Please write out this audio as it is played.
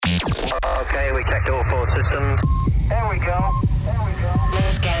Okay, we checked all 4 systems. There we go.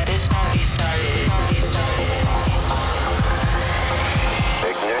 Let's get this party started.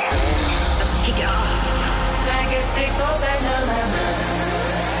 Ignition. Just take it off.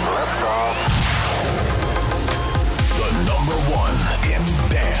 Lift off. The number one in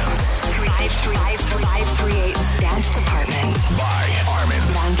dance. 538 Dance Department. By Armin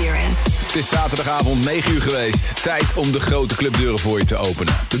van Buuren. Het is zaterdagavond 9 uur geweest. Tijd om de grote clubdeuren voor je te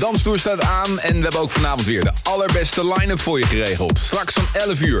openen. De dansvloer staat aan en we hebben ook vanavond weer de allerbeste line-up voor je geregeld. Straks om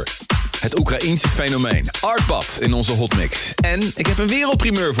 11 uur. Het Oekraïense fenomeen Artpad in onze hotmix. En ik heb een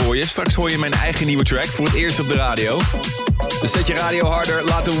wereldprimeur voor je. Straks hoor je mijn eigen nieuwe track voor het eerst op de radio. Dus zet je radio harder,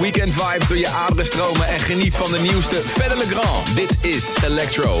 laat de weekend vibes door je aderen stromen en geniet van de nieuwste Fedde Le Grand. Dit is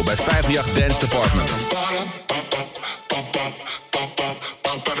Electro bij 538 Dance Department.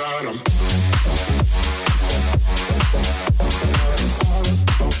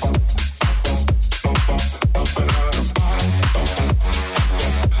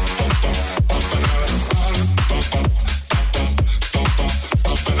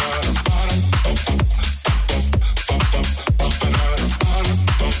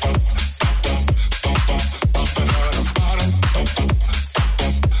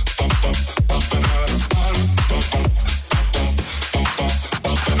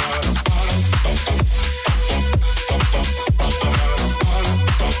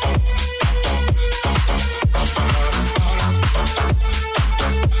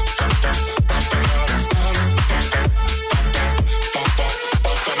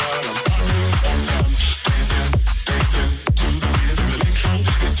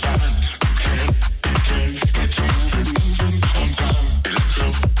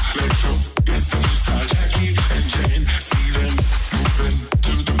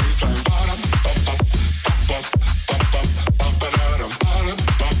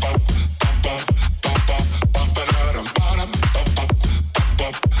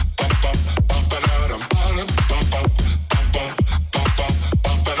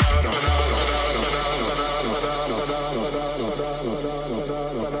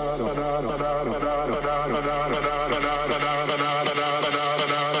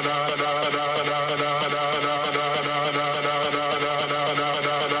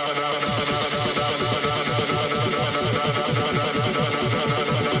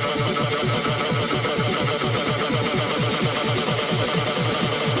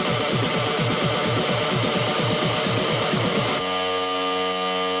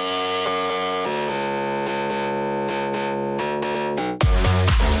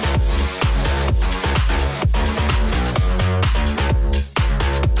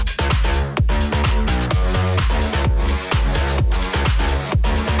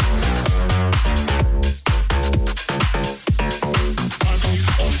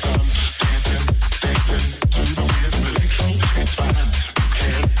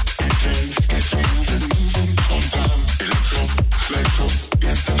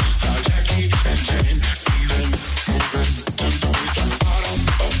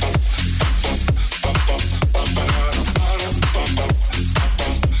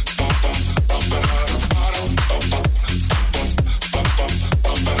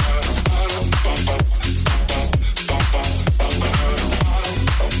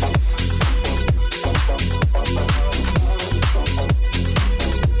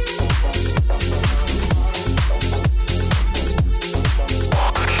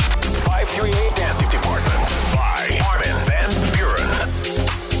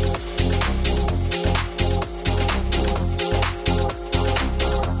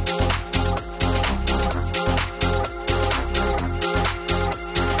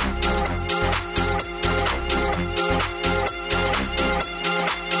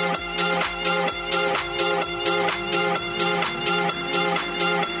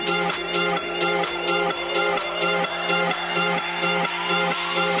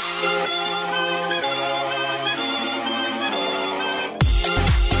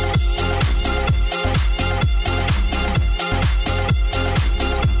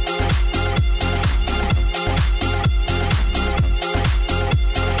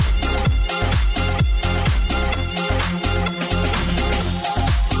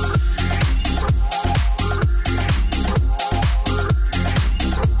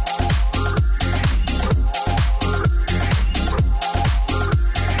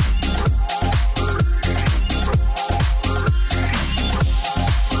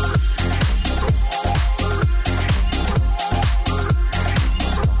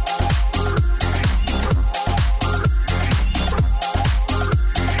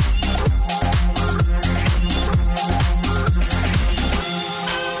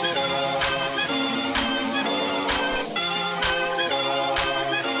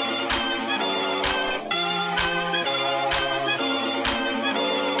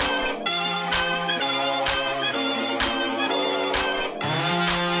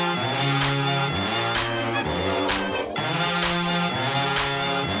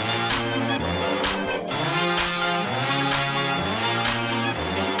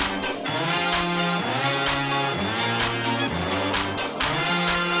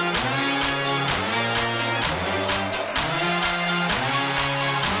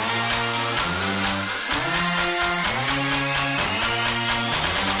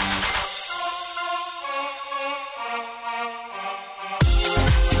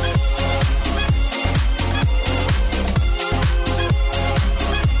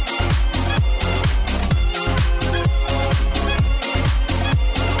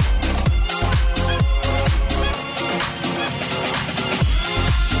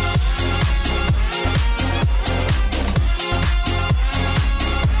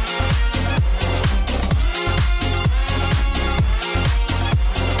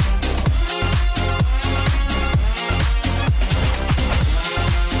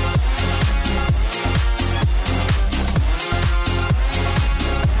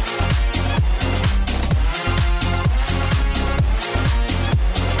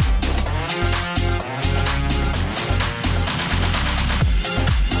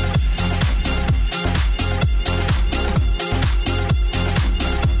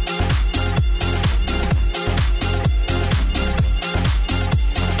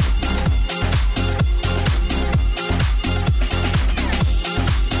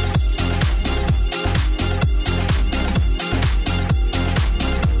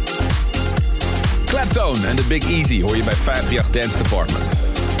 en The Big Easy hoor je bij 538 Dance Department.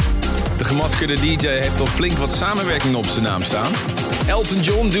 De gemaskerde DJ heeft al flink wat samenwerkingen op zijn naam staan. Elton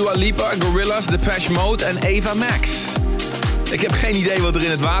John, Dua Lipa, Gorillaz, Depeche Mode en Eva Max. Ik heb geen idee wat er in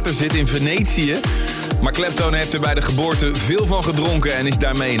het water zit in Venetië. Maar Clapton heeft er bij de geboorte veel van gedronken en is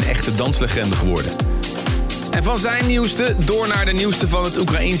daarmee een echte danslegende geworden. En van zijn nieuwste door naar de nieuwste van het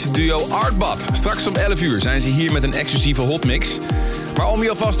Oekraïense duo Artbat. Straks om 11 uur zijn ze hier met een exclusieve hotmix. Maar om je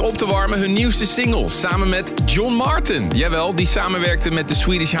alvast op te warmen, hun nieuwste single samen met John Martin. Jawel, die samenwerkte met de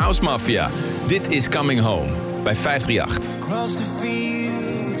Swedish House Mafia. Dit is Coming Home bij 538. Across the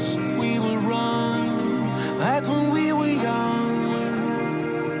fields we will run like when we were young,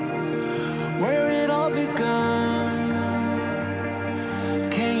 where it all begun.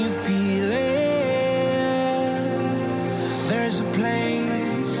 Can you feel it? There's a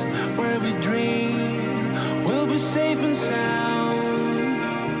place where we dream we'll be safe and sound.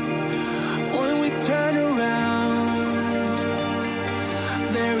 When we turn around,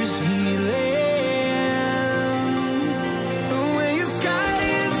 there is healing.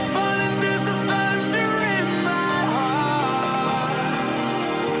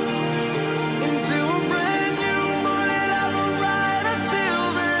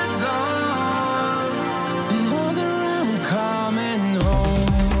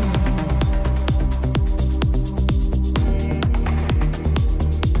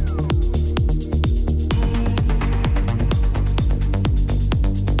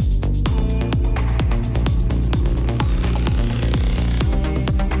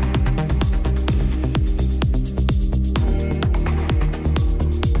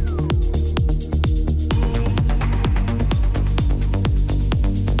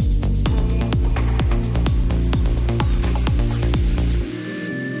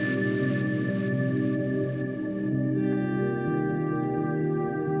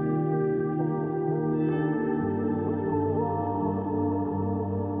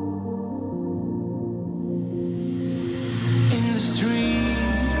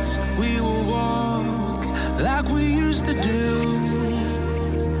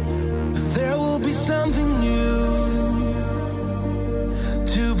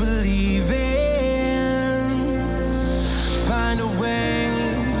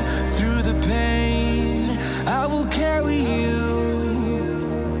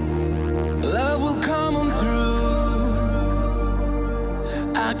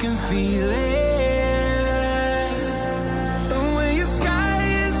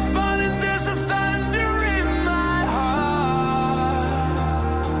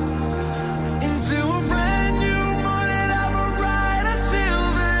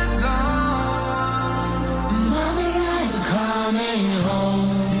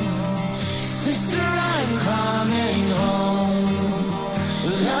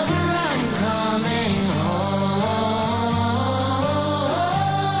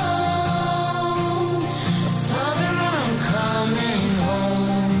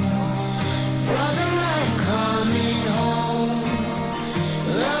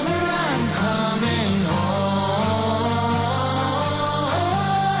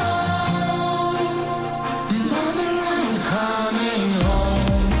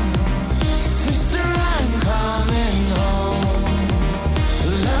 Sister,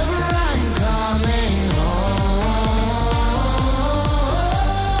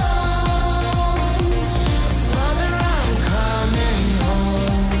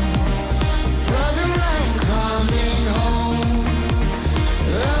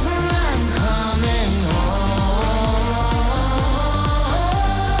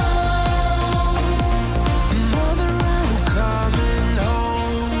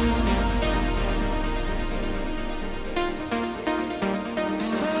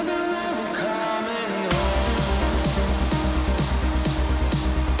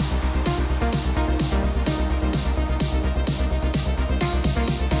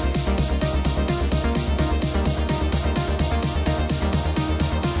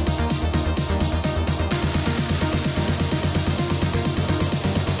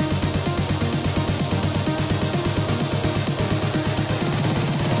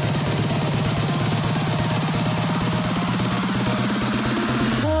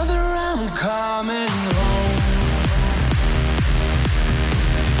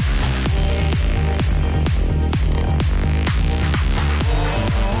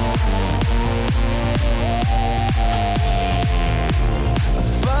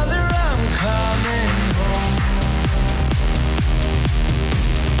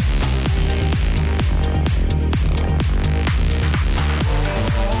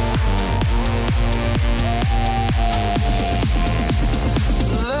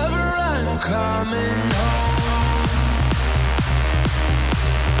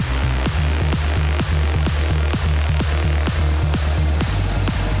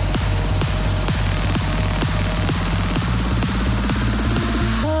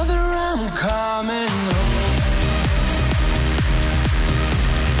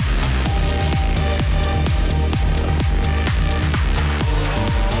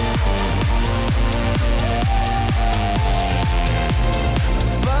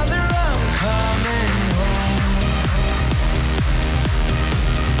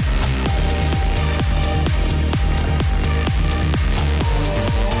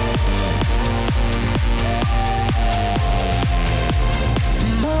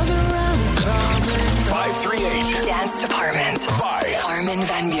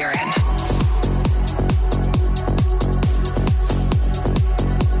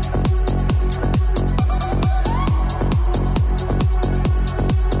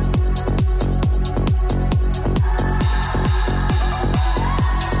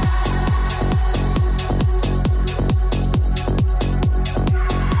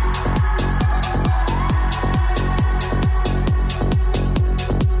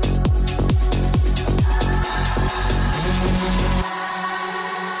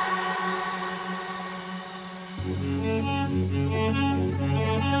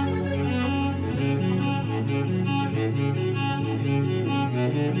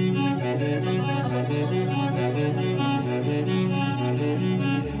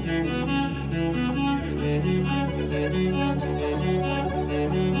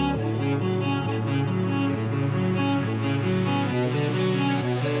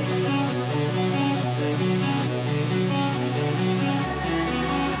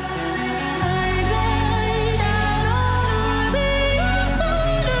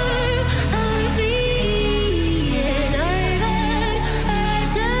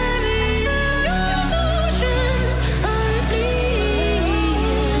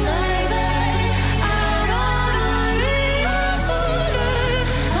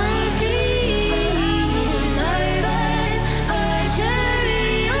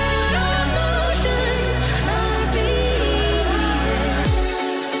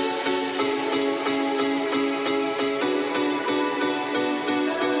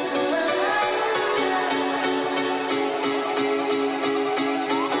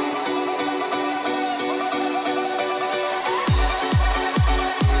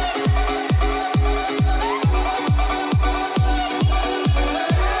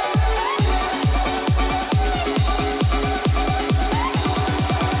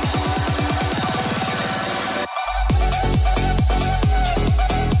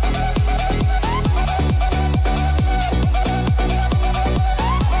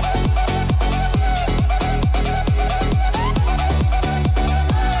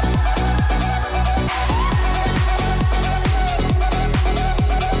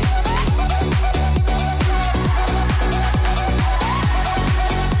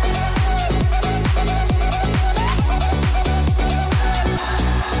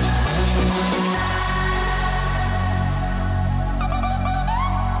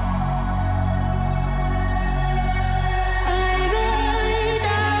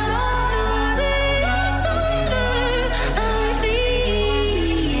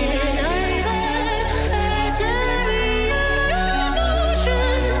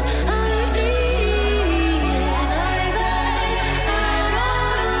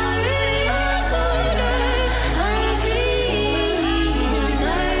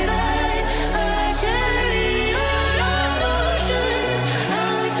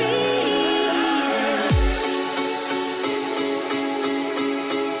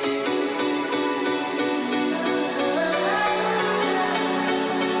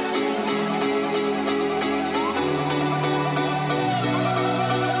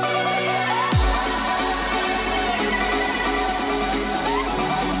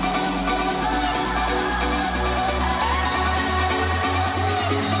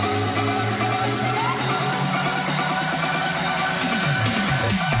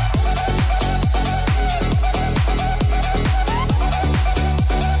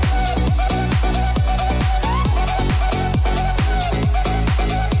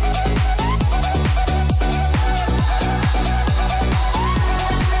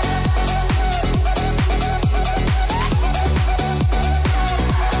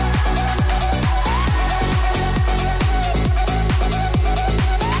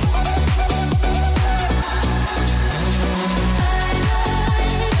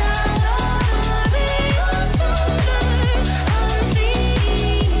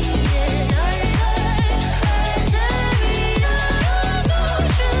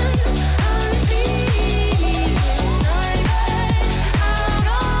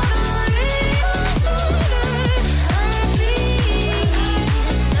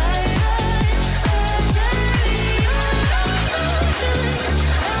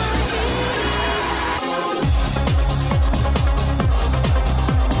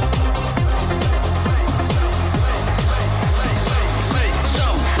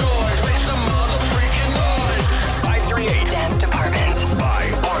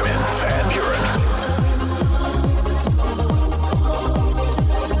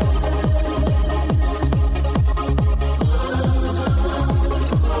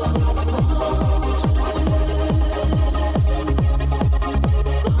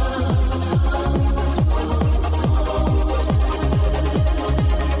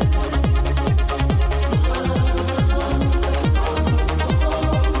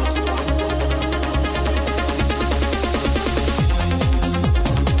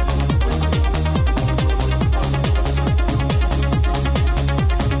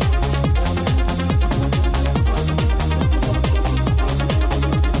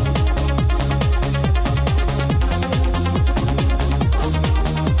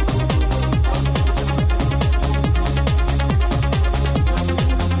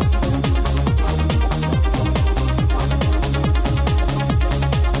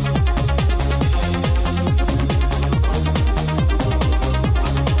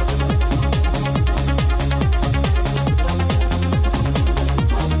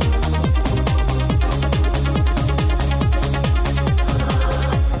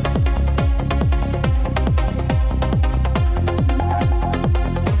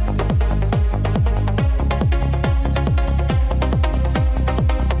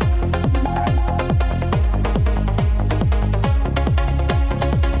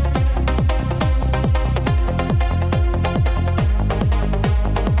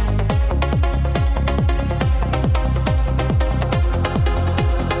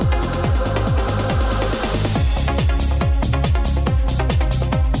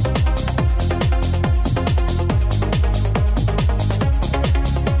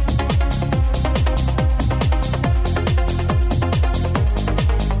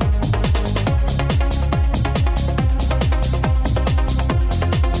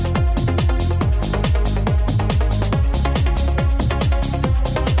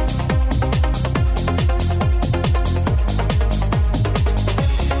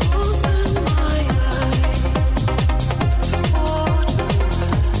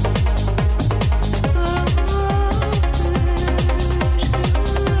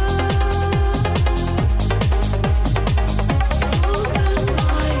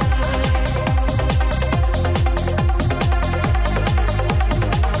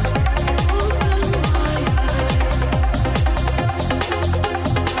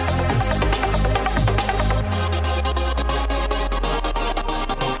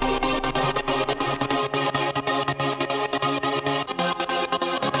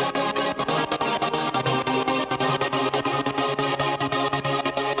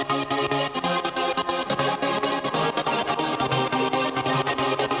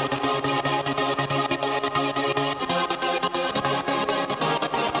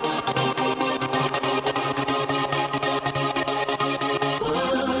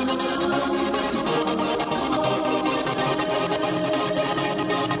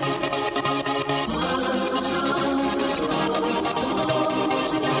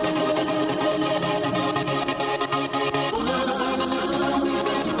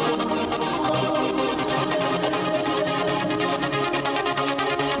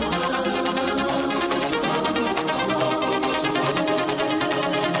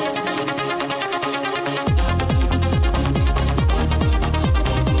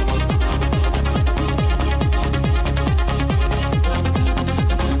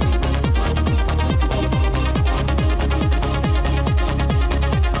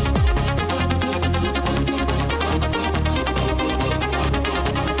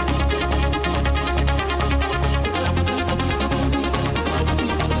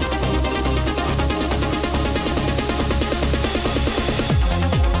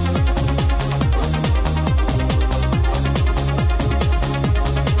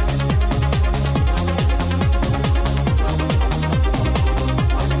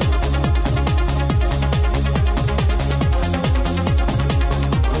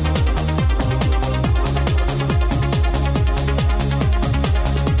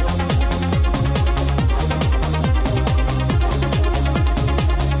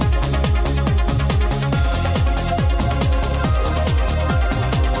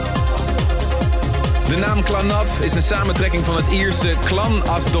 De naam Clanat is een samentrekking van het Ierse Clan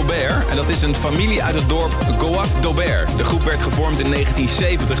as Dobert. En dat is een familie uit het dorp Goath Dobert. De groep werd gevormd in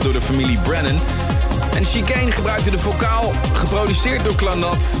 1970 door de familie Brennan. En Chicane gebruikte de vocaal, geproduceerd door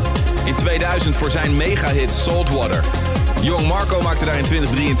Clanat in 2000 voor zijn megahit Saltwater. Jong Marco maakte daar in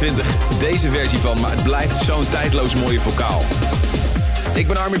 2023 deze versie van, maar het blijft zo'n tijdloos mooie vocaal. Ik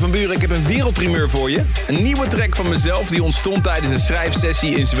ben Armin van Buuren, ik heb een wereldprimeur voor je. Een nieuwe track van mezelf die ontstond tijdens een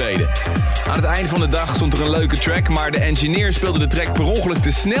schrijfsessie in Zweden. Aan het eind van de dag stond er een leuke track, maar de engineer speelde de track per ongeluk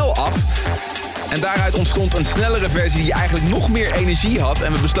te snel af. En daaruit ontstond een snellere versie die eigenlijk nog meer energie had.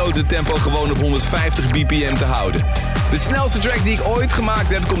 En we besloten het tempo gewoon op 150 bpm te houden. De snelste track die ik ooit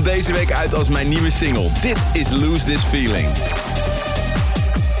gemaakt heb komt deze week uit als mijn nieuwe single. Dit is Lose This Feeling.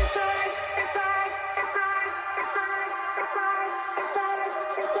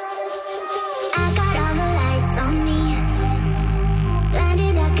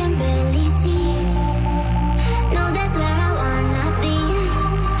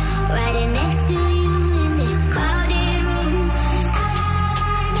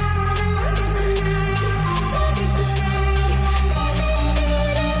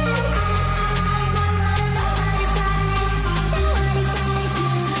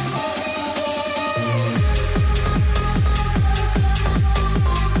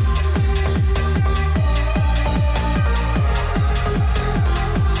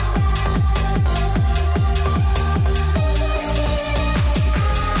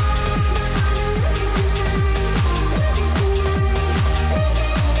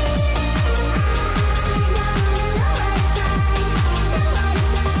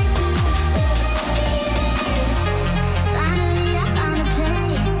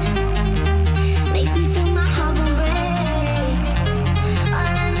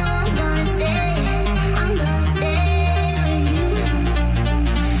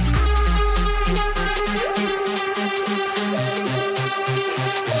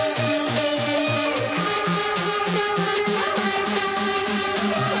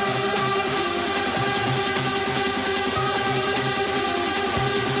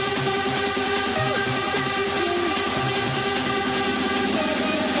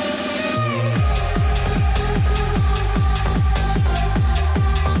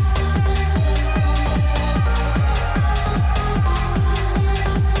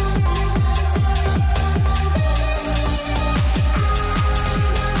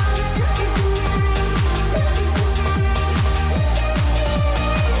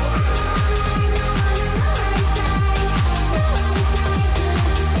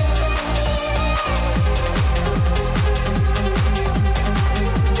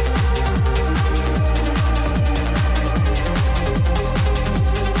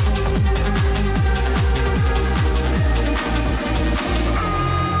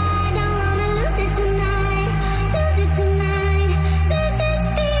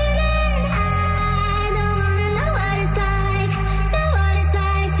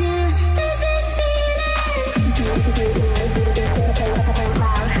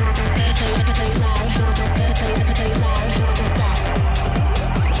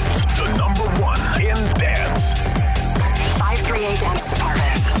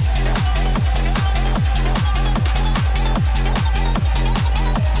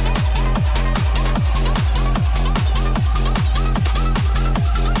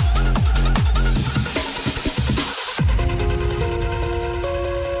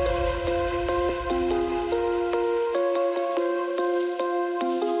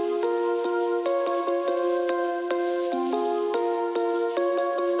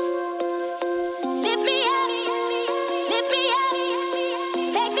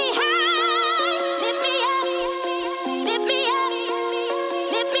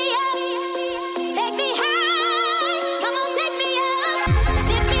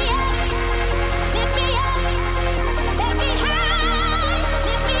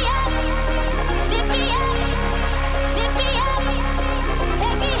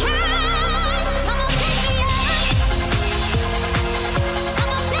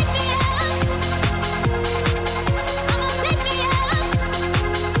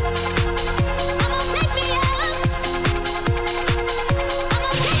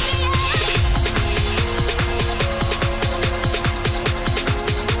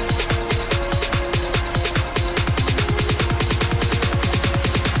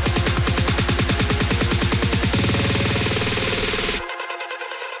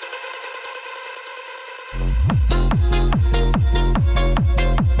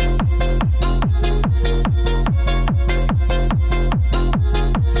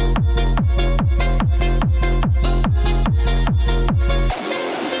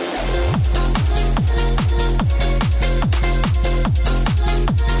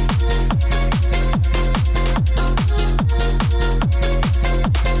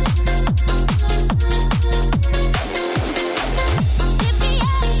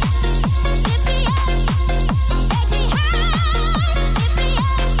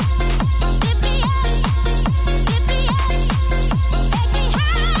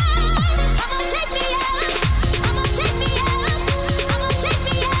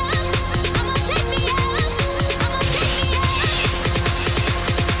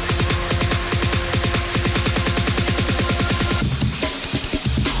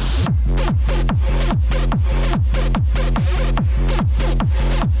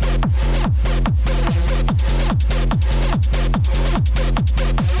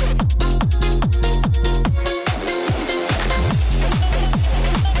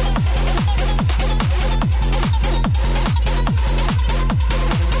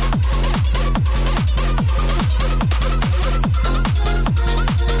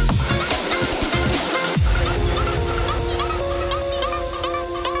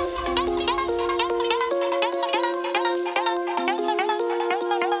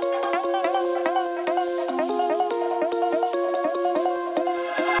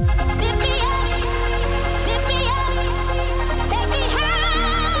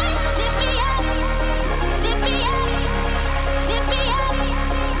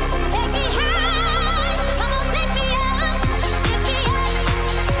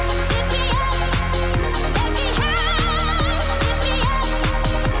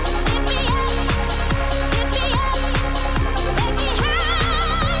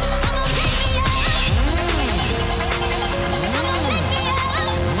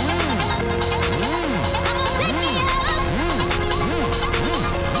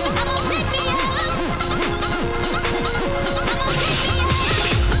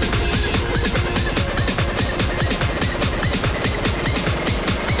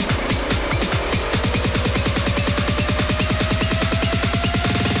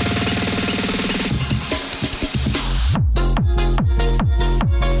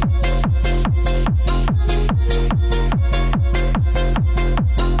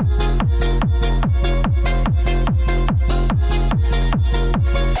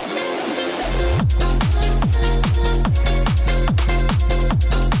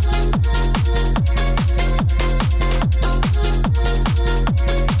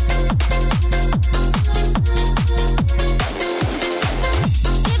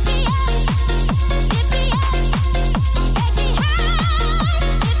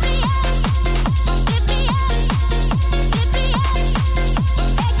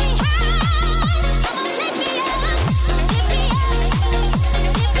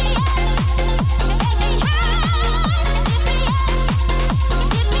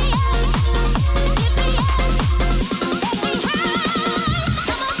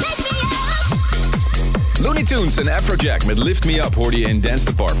 Tunes en Afrojack met Lift Me Up hoorde je in Dance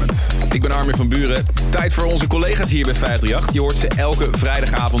Department. Ik ben Armin van Buuren. Tijd voor onze collega's hier bij 538. Je hoort ze elke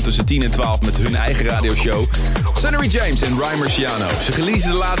vrijdagavond tussen 10 en 12 met hun eigen radioshow. Sunnery James en Ryan Marciano. Ze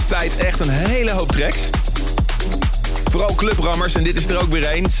releasen de laatste tijd echt een hele hoop tracks. Vooral clubrammers en dit is er ook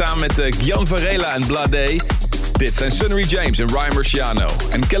weer een. Samen met Gian Varela en Bladé. Dit zijn Sunnery James en Ryan Marciano.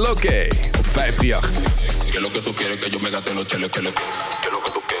 En Keloke op 538. Que lo que tú quieres que yo me gaste los cheles que lo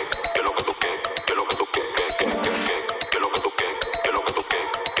que tú quieres, que lo que tú quieres, que lo que tú quieres, que lo que tú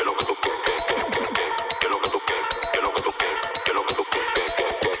quieres, que lo que tú quieres, que lo que tú quieres, que lo que tú quieres, que lo que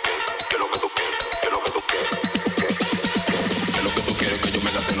tú quieres, que lo que tú quieres, que lo que tú quieres, que lo que tú quieres, que lo que tú quieres que yo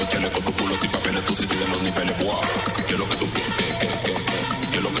me gaste los cheles con tu culo sin papeles, tú sitio de los niveles, wow. Que lo que tú quieres, que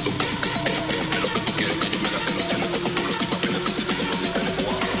lo que tú quieres, que lo que tú quieres que yo me gaste los cheles con tu culo sin papeles, tú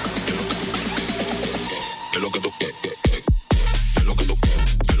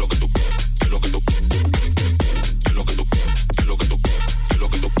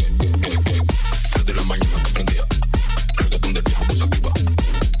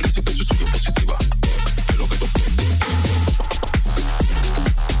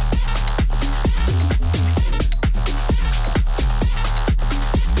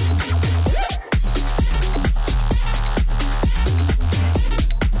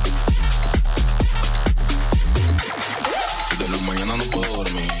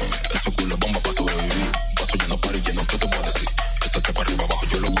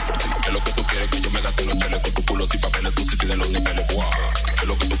sitio de los niveles, wow. Que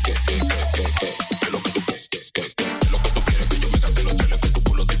lo que tú quieres.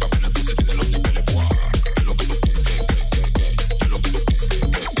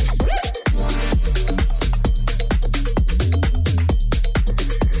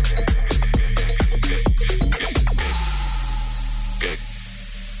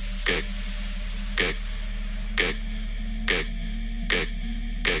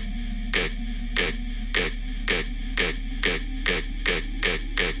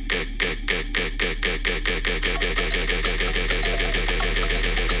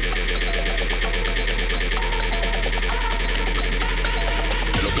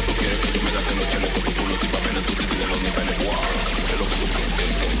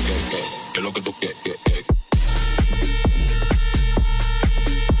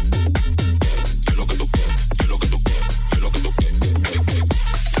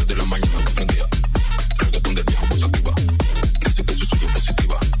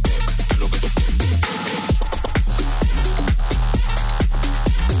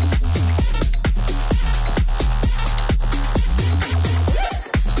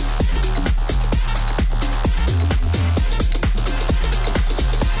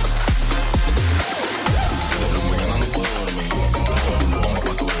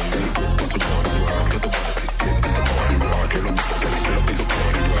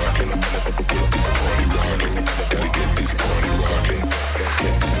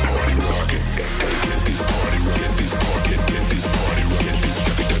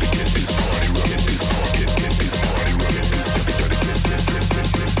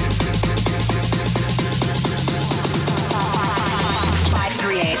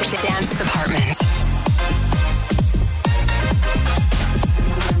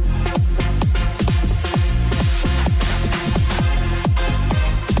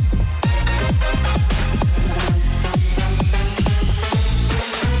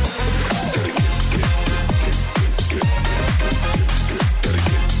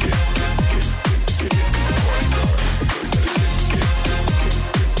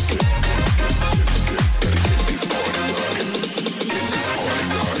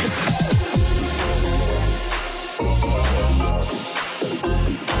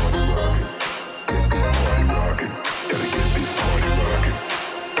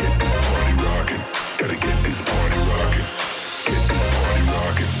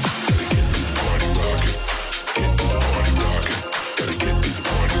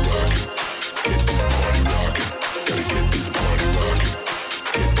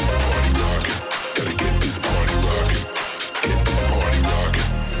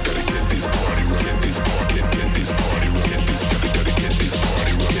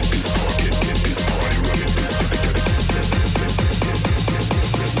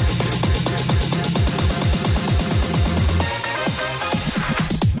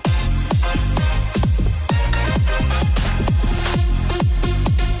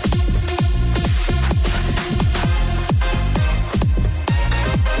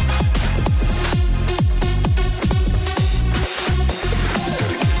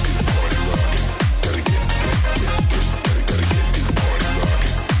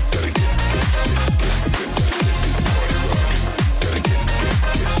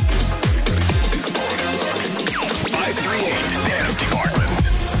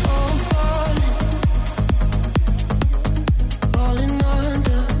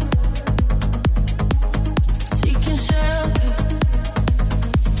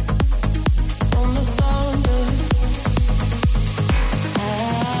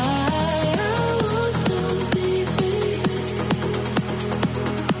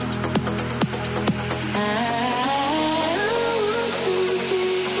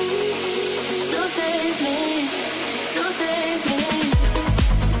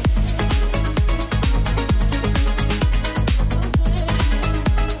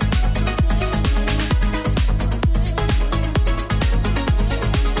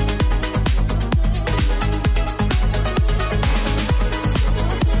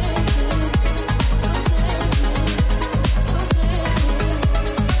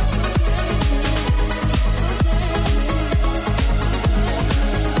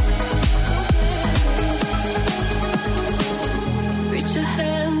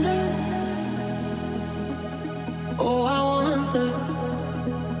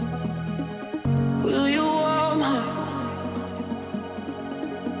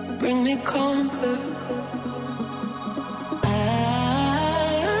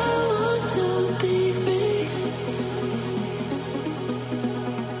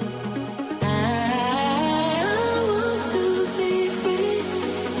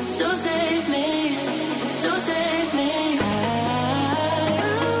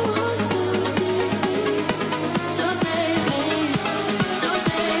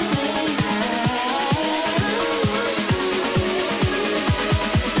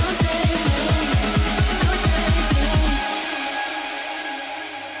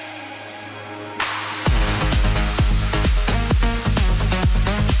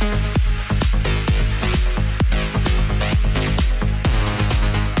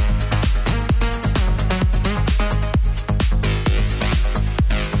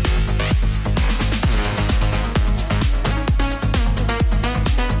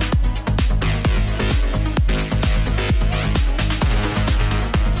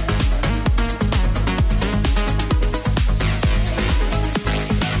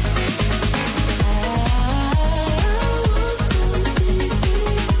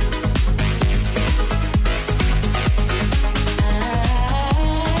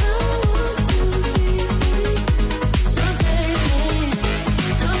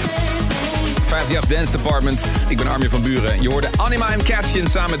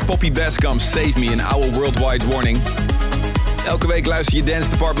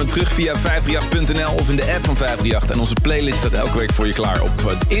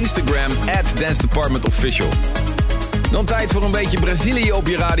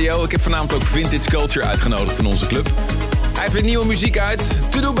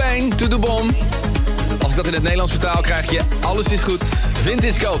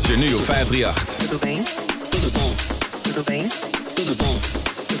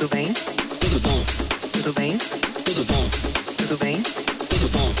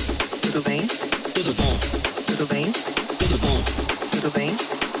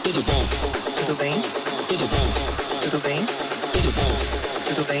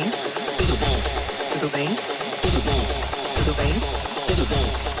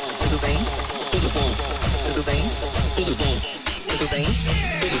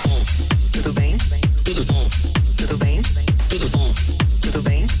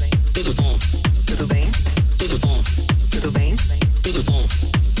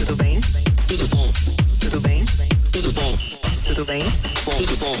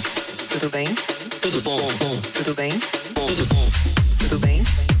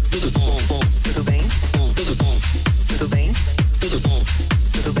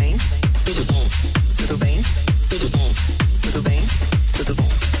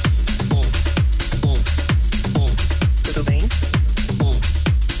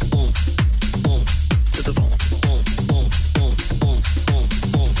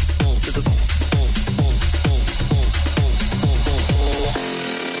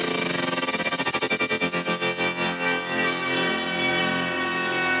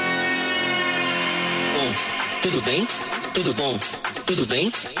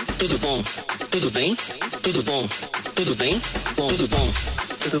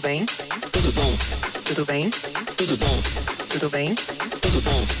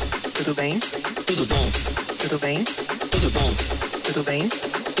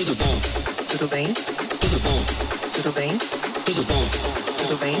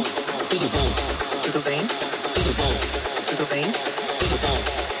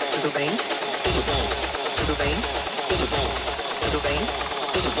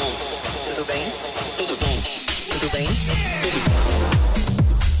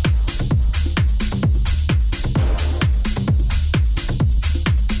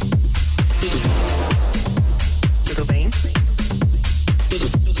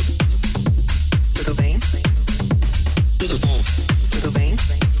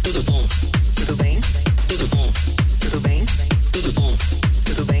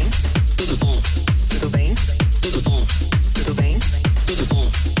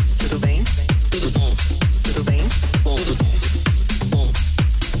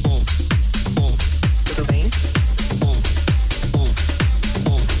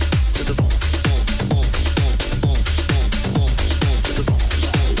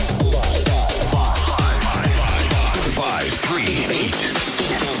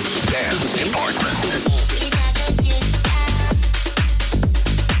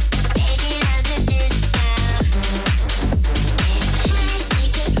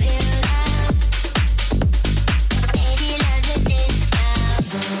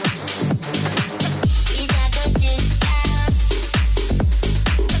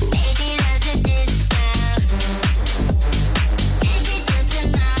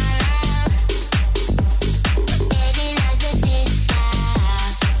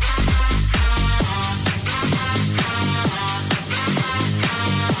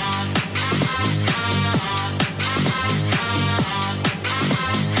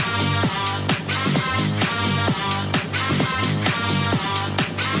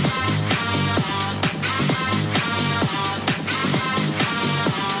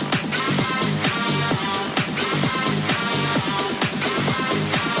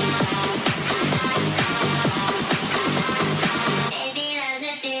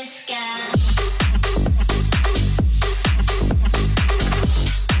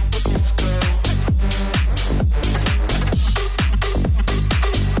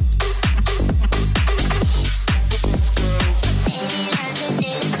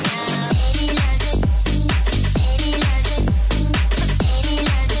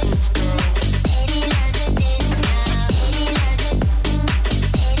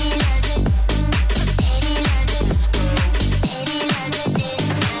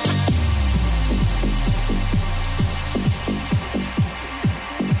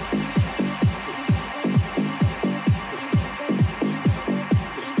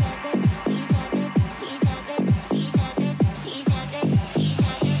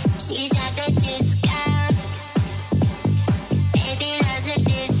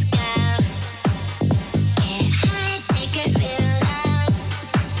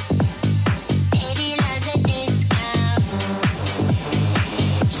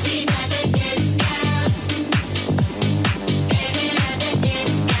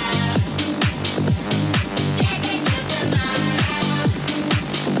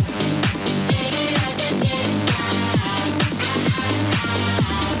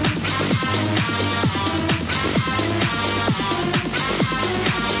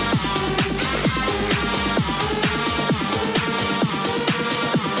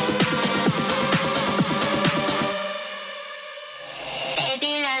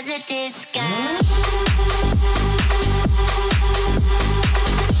 as a disco.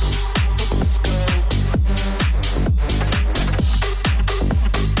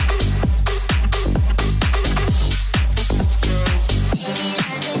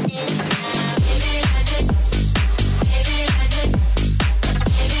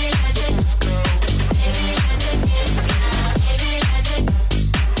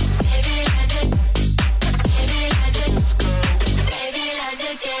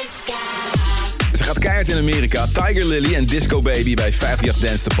 In Amerika, Tiger Lily en Disco Baby bij 538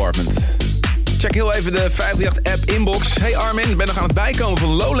 Dance Department. Check heel even de 538-app inbox. Hey Armin, ben nog aan het bijkomen van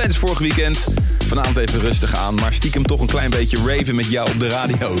Lowlands vorig weekend. Vanavond even rustig aan, maar stiekem toch een klein beetje raven met jou op de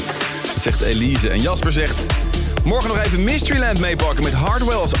radio. Dat zegt Elise. En Jasper zegt, morgen nog even Mysteryland meepakken met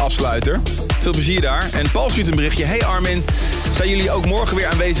Hardwell als afsluiter. Veel plezier daar. En Paul stuurt een berichtje. Hey Armin, zijn jullie ook morgen weer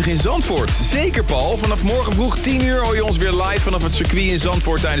aanwezig in Zandvoort? Zeker Paul. Vanaf morgen vroeg 10 uur hoor je ons weer live vanaf het circuit in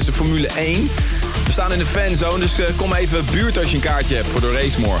Zandvoort tijdens de Formule 1. We staan in de fanzone, dus kom even buurt als je een kaartje hebt voor de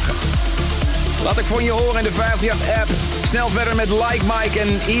race morgen. Laat ik van je horen in de 538-app. Snel verder met Like Mike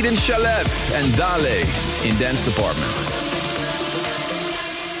en Eden Shalev en Dale in Dance Department.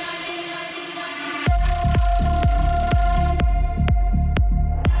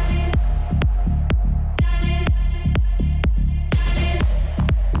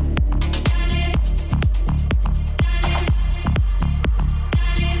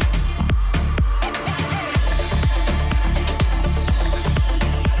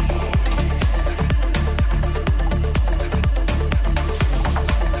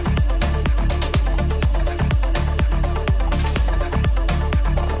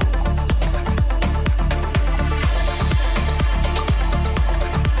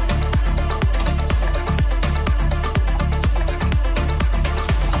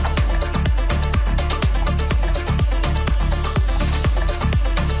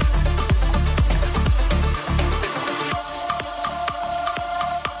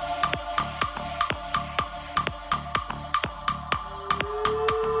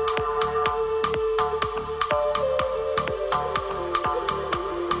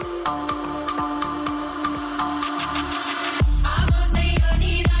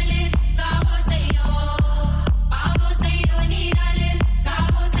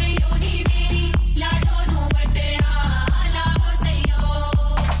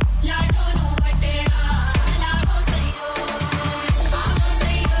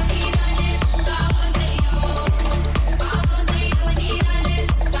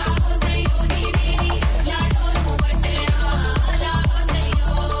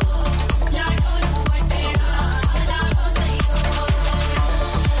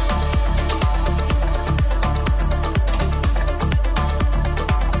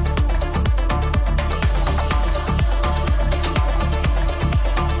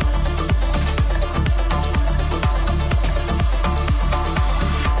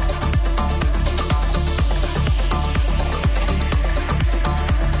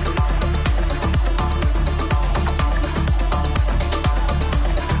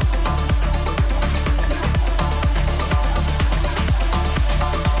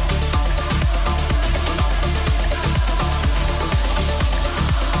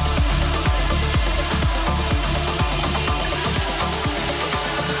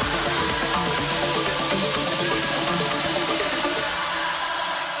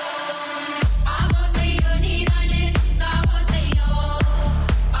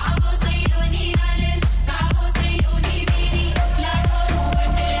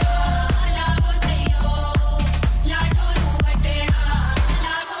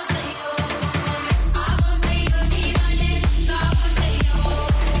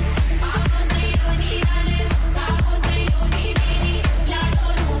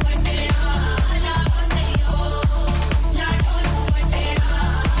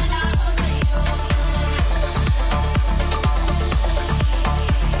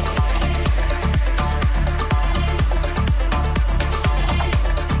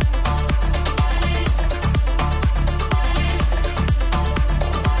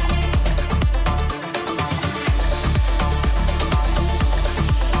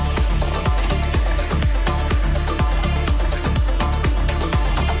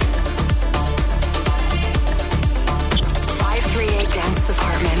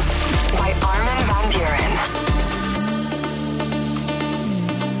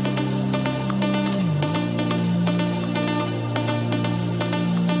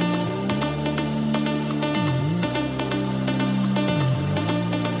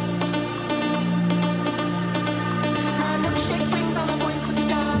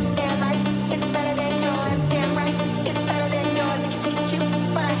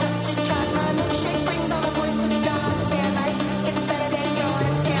 But I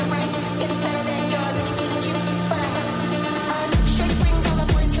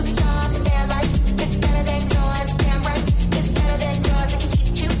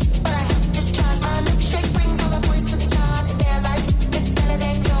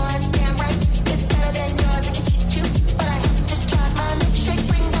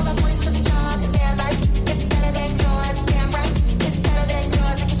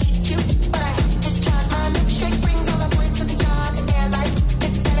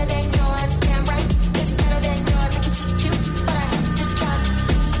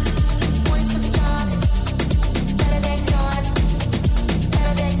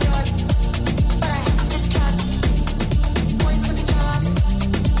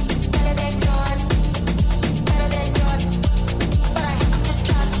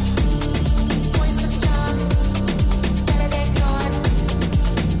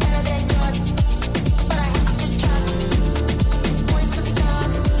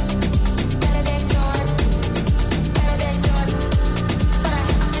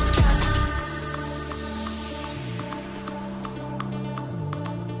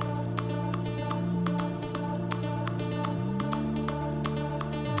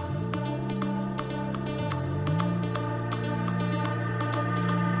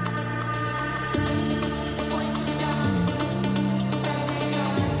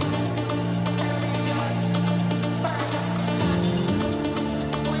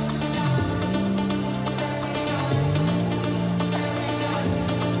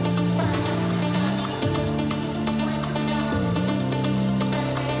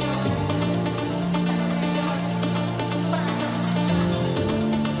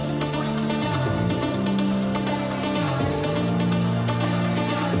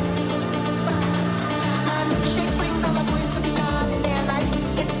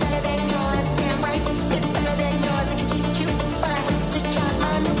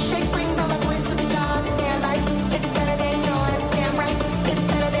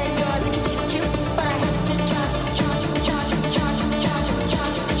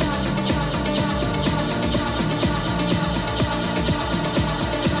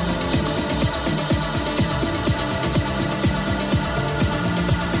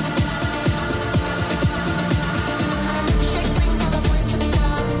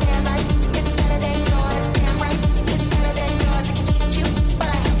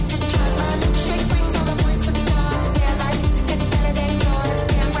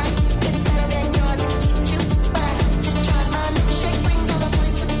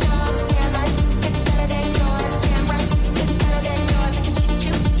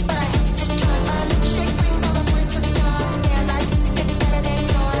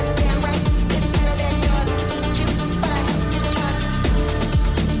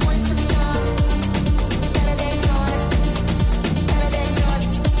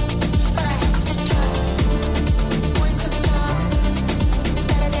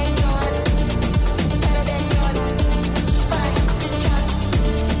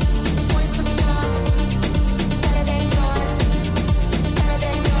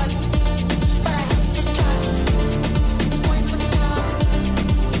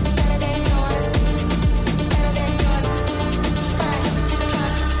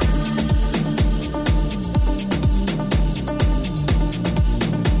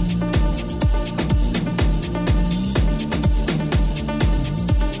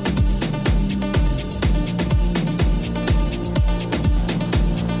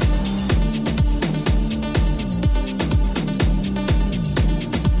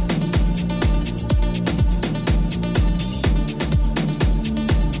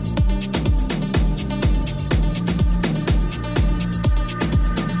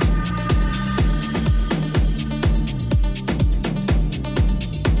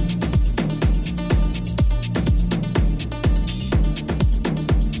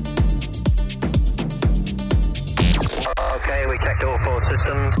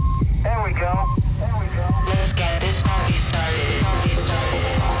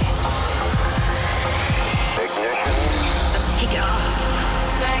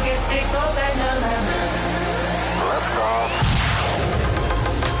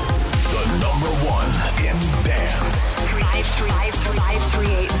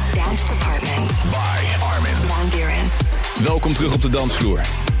welkom terug op de dansvloer.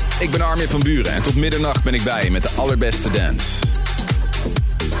 Ik ben Armin van Buuren en tot middernacht ben ik bij je met de allerbeste dance.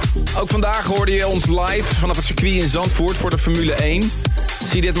 Ook vandaag hoorde je ons live vanaf het circuit in Zandvoort voor de Formule 1.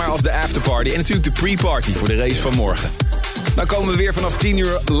 Zie dit maar als de afterparty en natuurlijk de pre-party voor de race van morgen. Dan komen we weer vanaf 10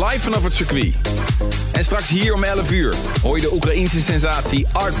 uur live vanaf het circuit. En straks hier om 11 uur hoor je de Oekraïense sensatie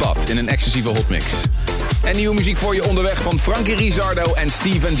Artbat in een exclusieve hotmix. En nieuwe muziek voor je onderweg van Frankie Rizzardo en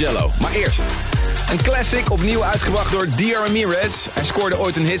Steve Angello. Maar eerst een classic opnieuw uitgebracht door Dia Ramirez. Hij scoorde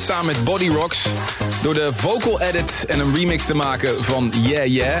ooit een hit samen met Body Rocks door de vocal edit en een remix te maken van Yeah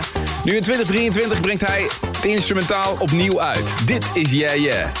Yeah. Nu in 2023 brengt hij het instrumentaal opnieuw uit. Dit is Yeah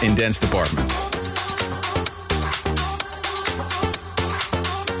Yeah in Dance Department.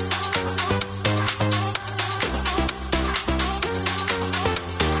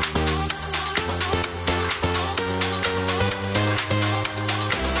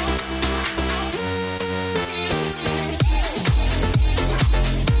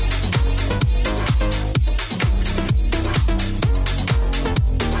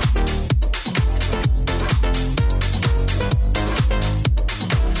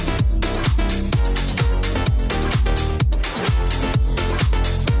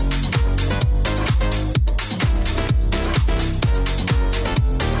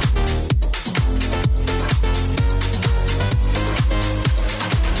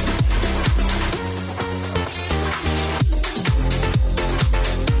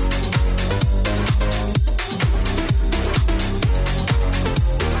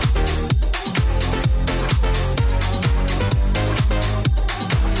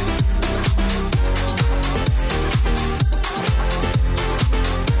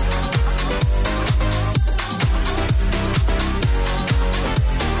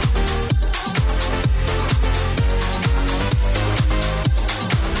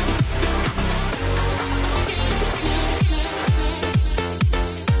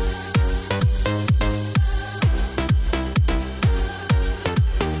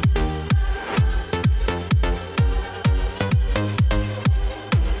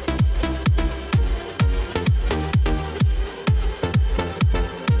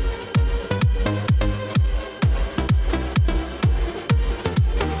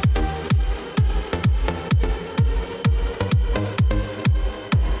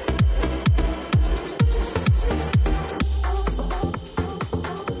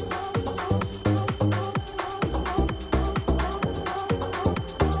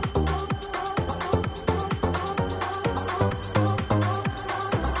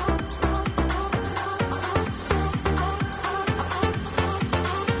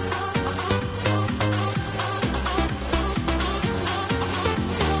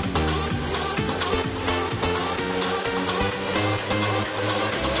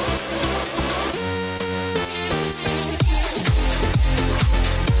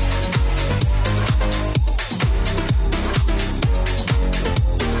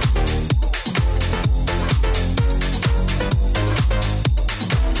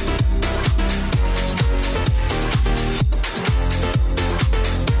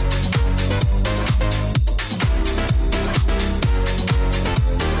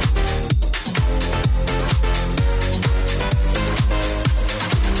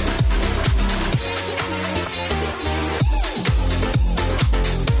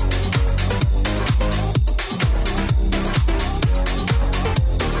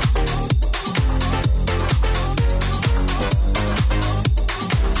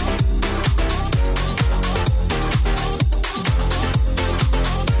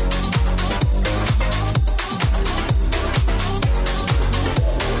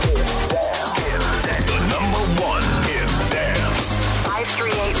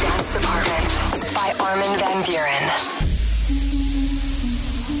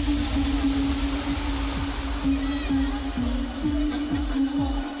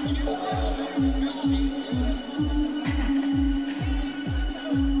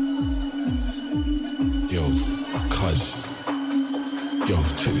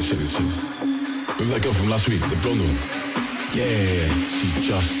 Remember that girl from last week, the blonde one? Yeah, she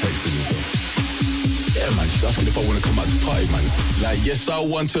just texted me, bro. Yeah, man, she's asking if I want to come out to party, man. Like, yes, I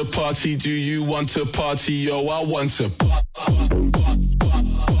want to party. Do you want to party? Yo, I want to party.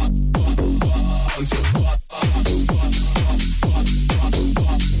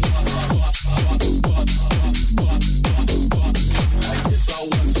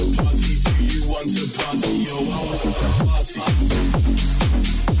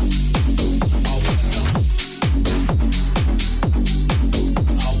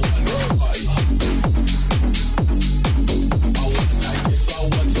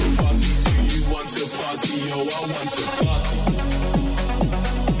 Yo, I want to party.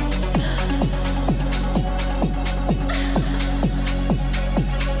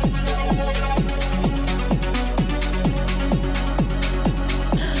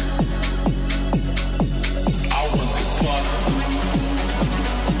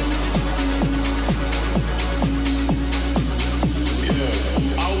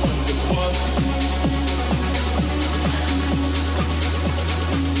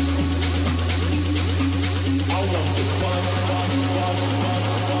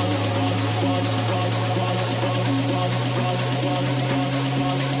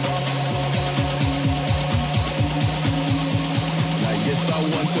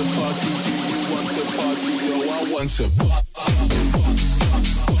 want to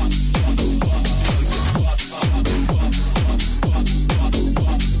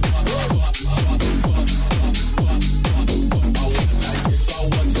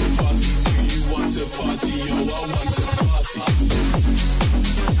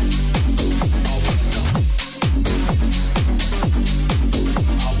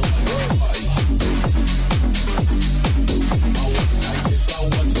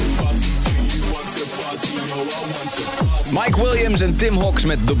Mike Williams en Tim Hawks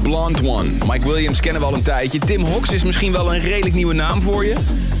met The Blonde One. Mike Williams kennen we al een tijdje. Tim Hawks is misschien wel een redelijk nieuwe naam voor je.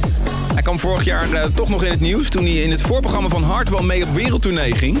 Hij kwam vorig jaar toch nog in het nieuws toen hij in het voorprogramma van Hardwell mee op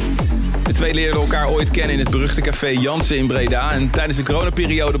wereldtournee ging. De twee leerden elkaar ooit kennen in het beruchte café Jansen in Breda. En tijdens de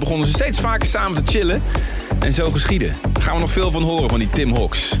coronaperiode begonnen ze steeds vaker samen te chillen. En zo geschiedde. Daar gaan we nog veel van horen van die Tim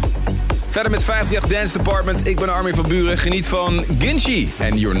Hawks. Verder met 538 Dance Department. Ik ben Armin van Buuren. Geniet van Ginchi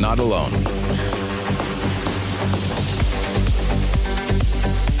en You're Not Alone.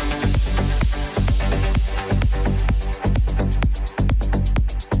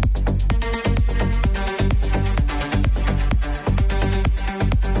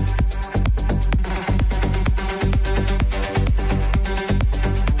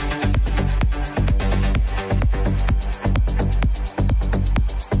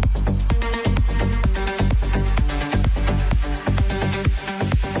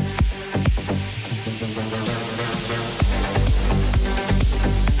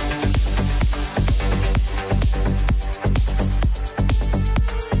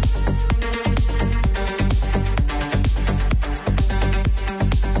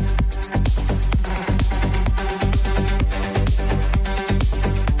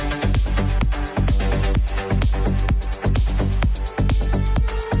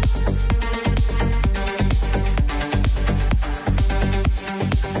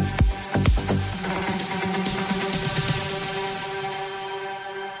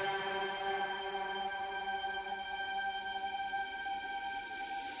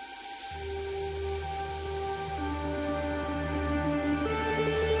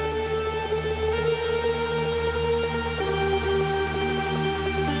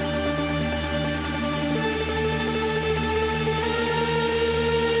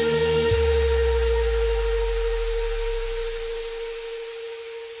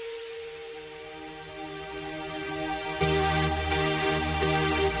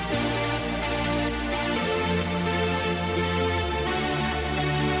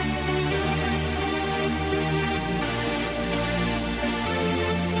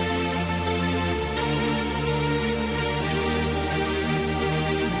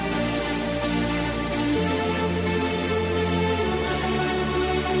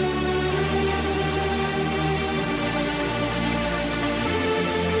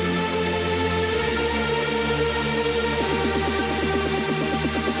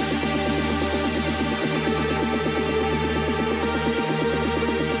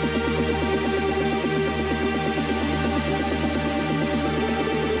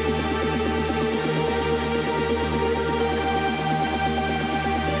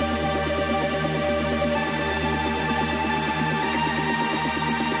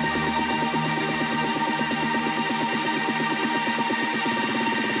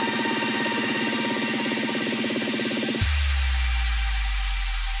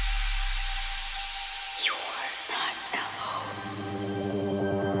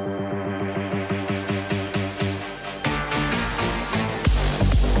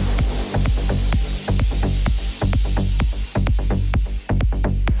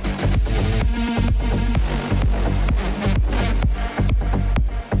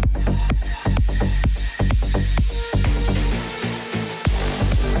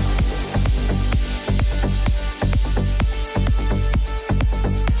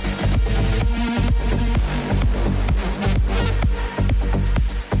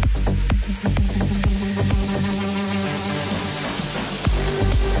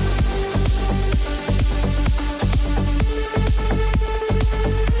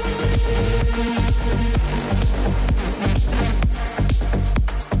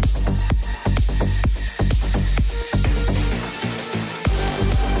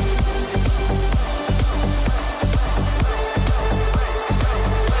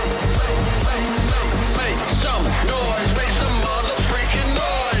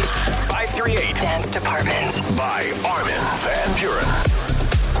 by Armin van Buuren.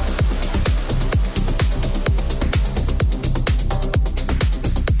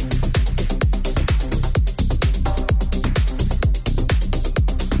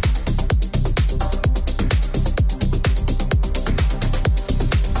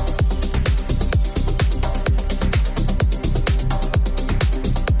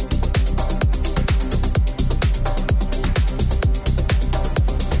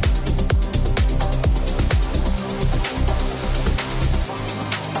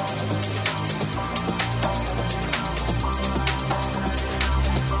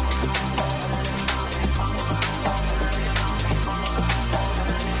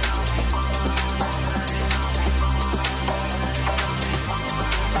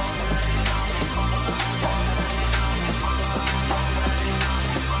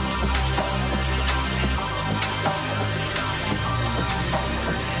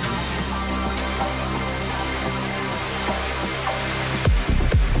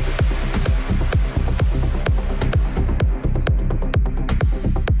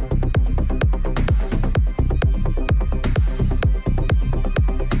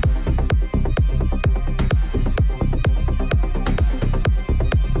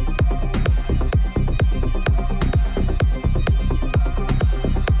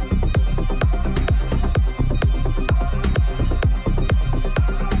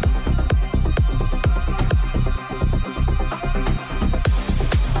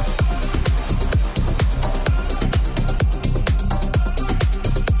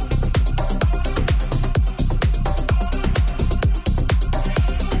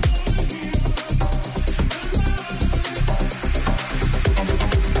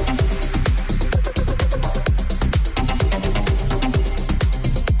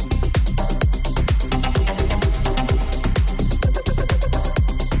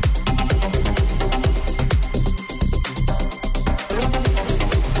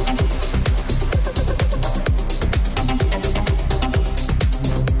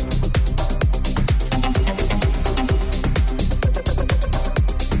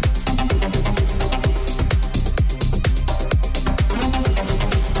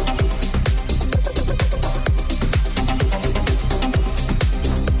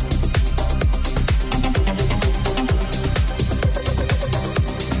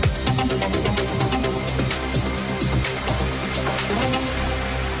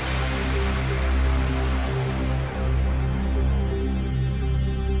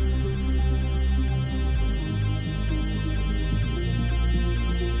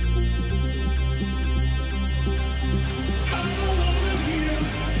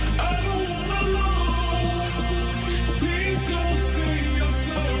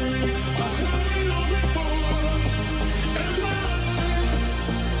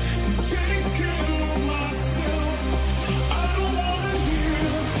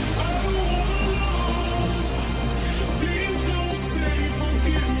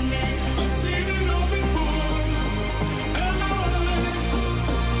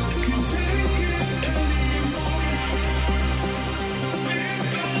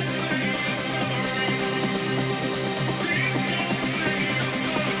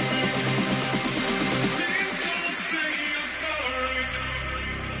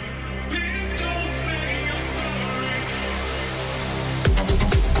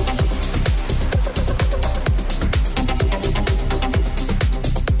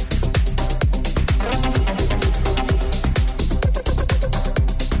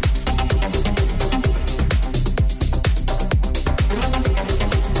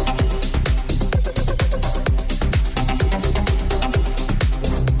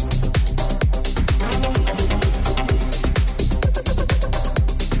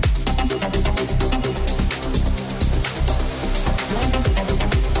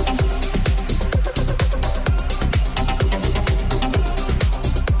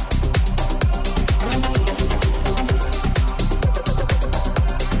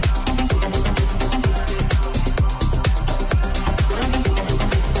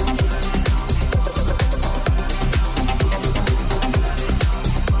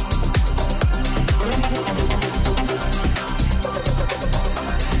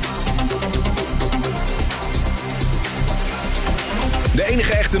 De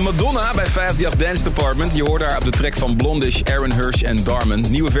enige echte Madonna bij 538 Dance Department. Je hoorde haar op de track van Blondish, Aaron Hirsch en Darman.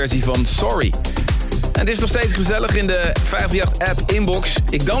 Nieuwe versie van Sorry. En het is nog steeds gezellig in de 538-app inbox.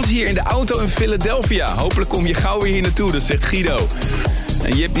 Ik dans hier in de auto in Philadelphia. Hopelijk kom je gauw weer hier naartoe, dat zegt Guido.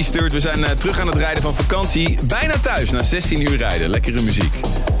 En Jip die stuurt, we zijn terug aan het rijden van vakantie. Bijna thuis, na 16 uur rijden. Lekkere muziek.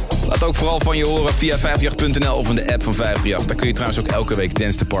 Laat ook vooral van je horen via 538.nl of in de app van 538. Daar kun je trouwens ook elke week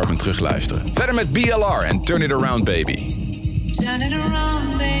Dance Department terugluisteren. Verder met BLR en Turn It Around Baby. Turn it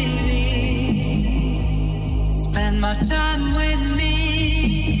around, baby. Spend more time with me.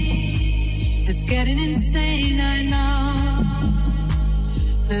 It's getting insane, I know.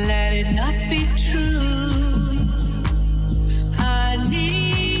 Let it not be true. I need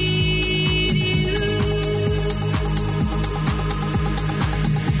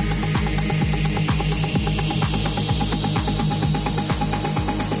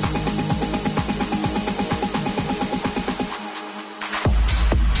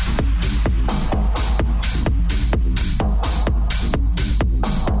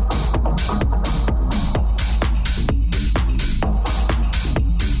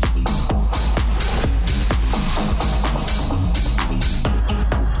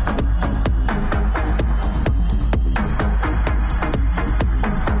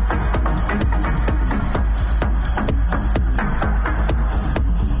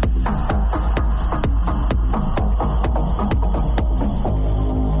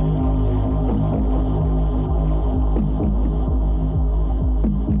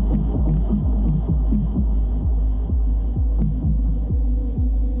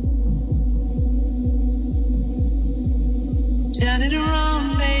turn it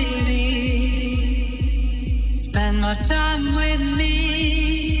around, baby. Spend more time with me.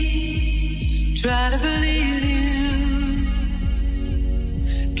 Try to believe you.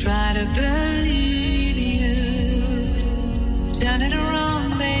 Try to believe you. Turn it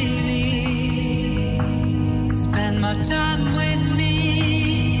around, baby. Spend more time with me.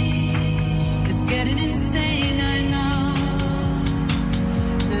 It's getting insane, I know.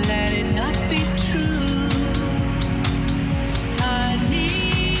 Let it not be true.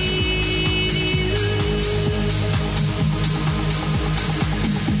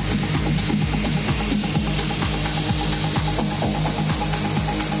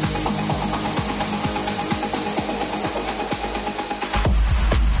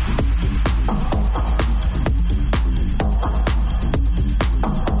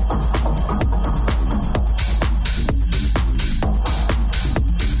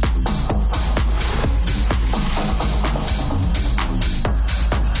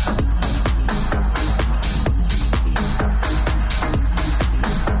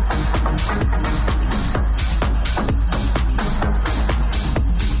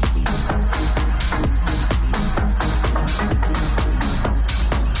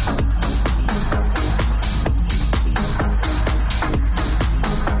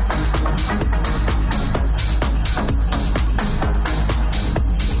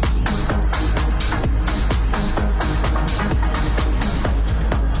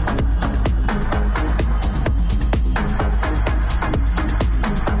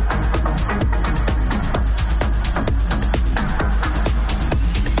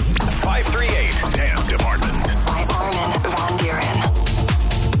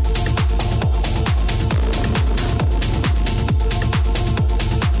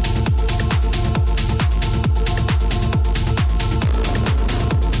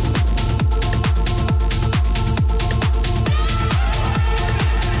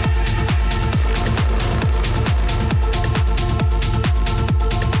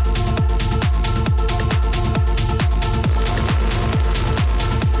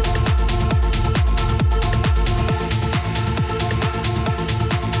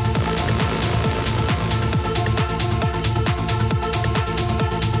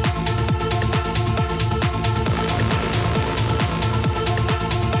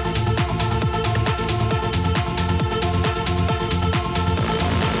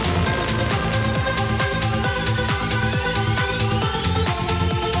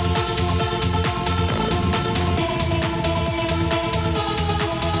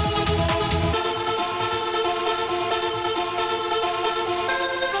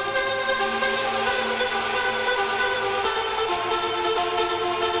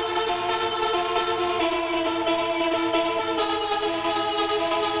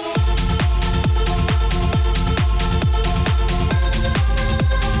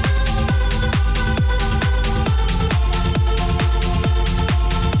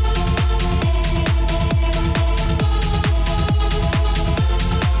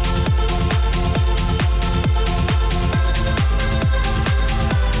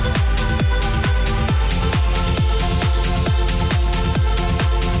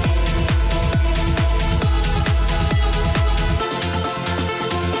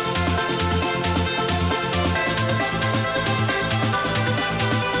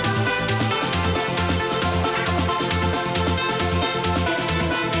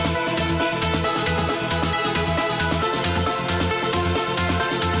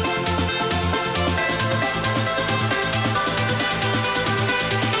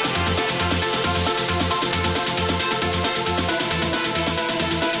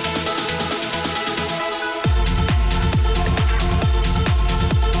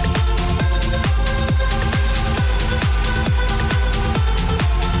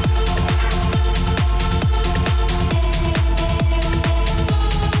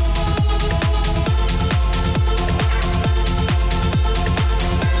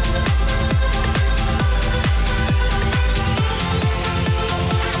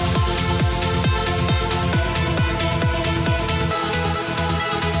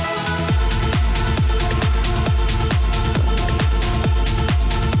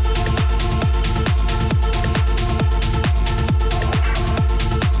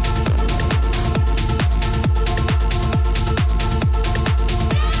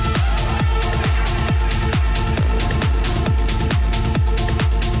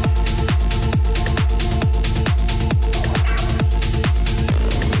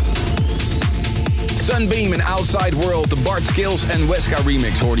 Sunbeam en Outside World, de Bart Skills en Weska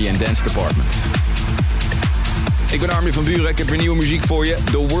remix hoorde je in Dance Department. Ik ben Armin van Buuren, ik heb weer nieuwe muziek voor je.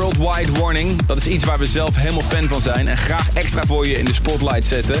 The Worldwide Warning, dat is iets waar we zelf helemaal fan van zijn en graag extra voor je in de spotlight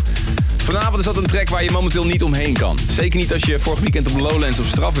zetten. Vanavond is dat een track waar je momenteel niet omheen kan. Zeker niet als je vorig weekend op Lowlands of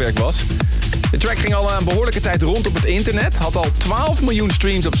strafwerk was. De track ging al een behoorlijke tijd rond op het internet, had al 12 miljoen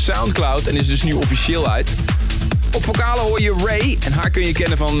streams op Soundcloud en is dus nu officieel uit. Op vocalen hoor je Ray en haar kun je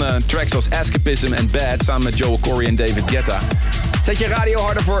kennen van tracks als Escapism en Bad samen met Joel Corey en David Guetta. Zet je radio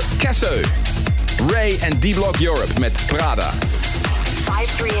harder voor Kesso, Ray en D-Block Europe met Prada.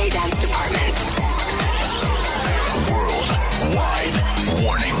 538 Dance Department. Worldwide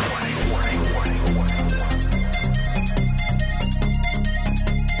Warning.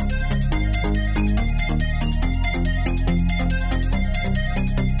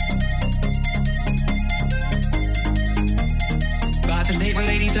 Date my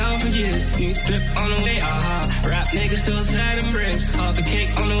ladies out for years. New drip on the way, Rap niggas still sad and bricks. Half a cake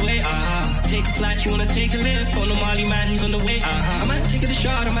on the way, Take a flight, you wanna take a lift. On the Molly man, he's on the way, I might take it a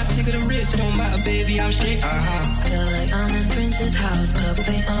shot, I might take it a risk. It don't matter, baby, I'm straight, Feel like I'm in Prince's house. Purple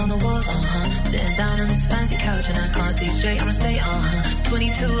paint all on the walls, Sitting down on this fancy couch and I can't see straight, I'ma stay,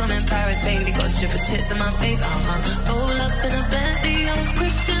 22, I'm in Paris, baby. Got strippers' tits in my face, Roll up in a Bentley, I'm a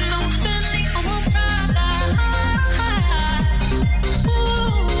Christian, I'm a Fendi, I'm a Prada.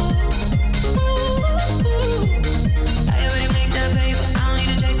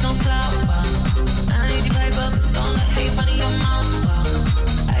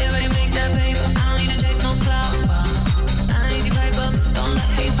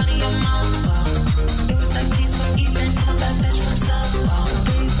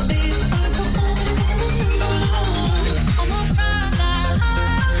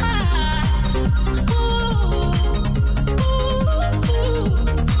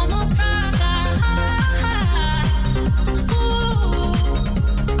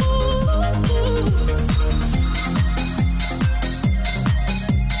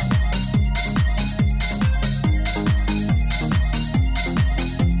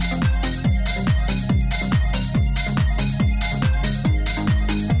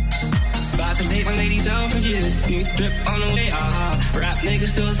 Drip on the way, Rap niggas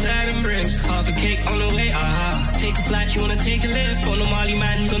still sad and bricks. Half a cake on the way, Take a flight, you wanna take a lift. On the Molly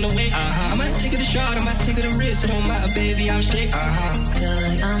man, he's on the way, I might take it a shot, I might take it a risk. It don't matter, baby, I'm straight, Feel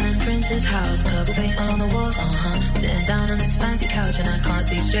like I'm in Prince's house. Purple paint all on the walls, Sitting down on this fancy couch and I can't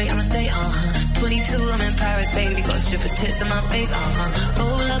see straight, I'ma stay, 22, I'm in Paris, baby. Got strippers' tits in my face,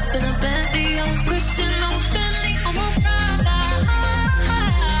 Roll up in a Bentley, I'm a Christian, I'm a Fendi, I'm a Prada.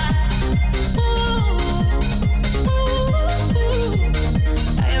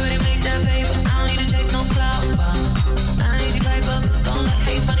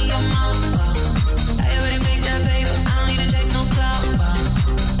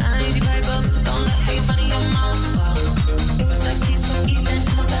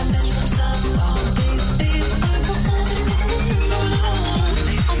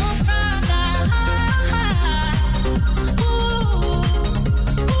 Ooh.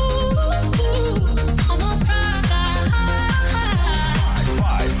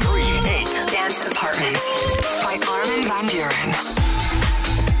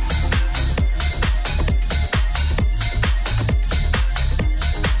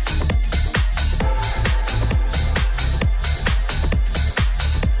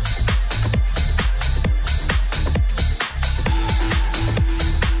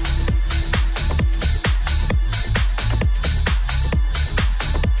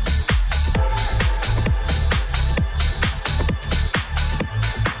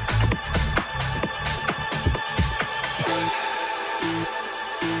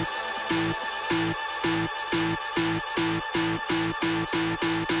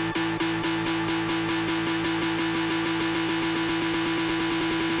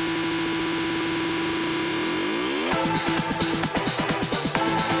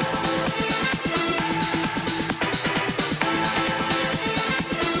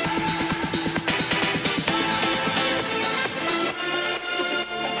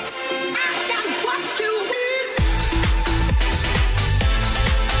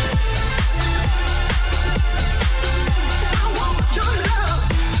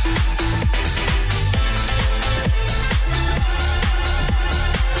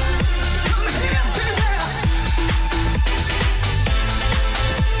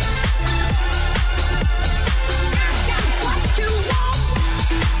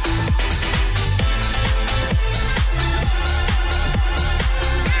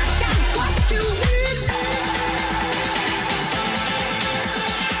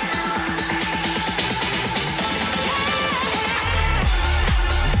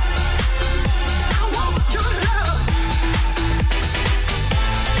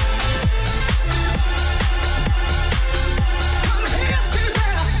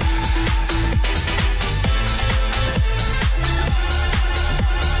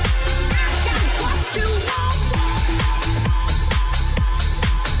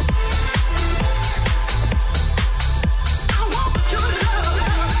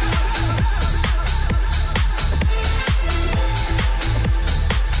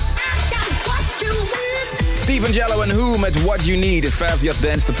 Lizzo en Who met What You Need, het 50th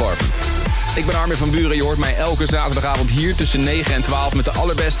Dance Department. Ik ben Armin van Buuren, je hoort mij elke zaterdagavond hier tussen 9 en 12... met de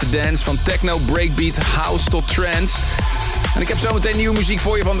allerbeste dance van techno, breakbeat, house tot trance. En ik heb zometeen nieuwe muziek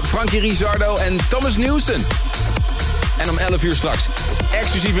voor je van Frankie Rizzardo en Thomas Newson. En om 11 uur straks,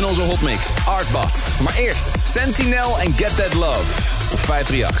 exclusief in onze hotmix, Artbot. Maar eerst Sentinel en Get That Love op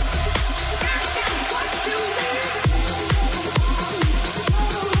 538.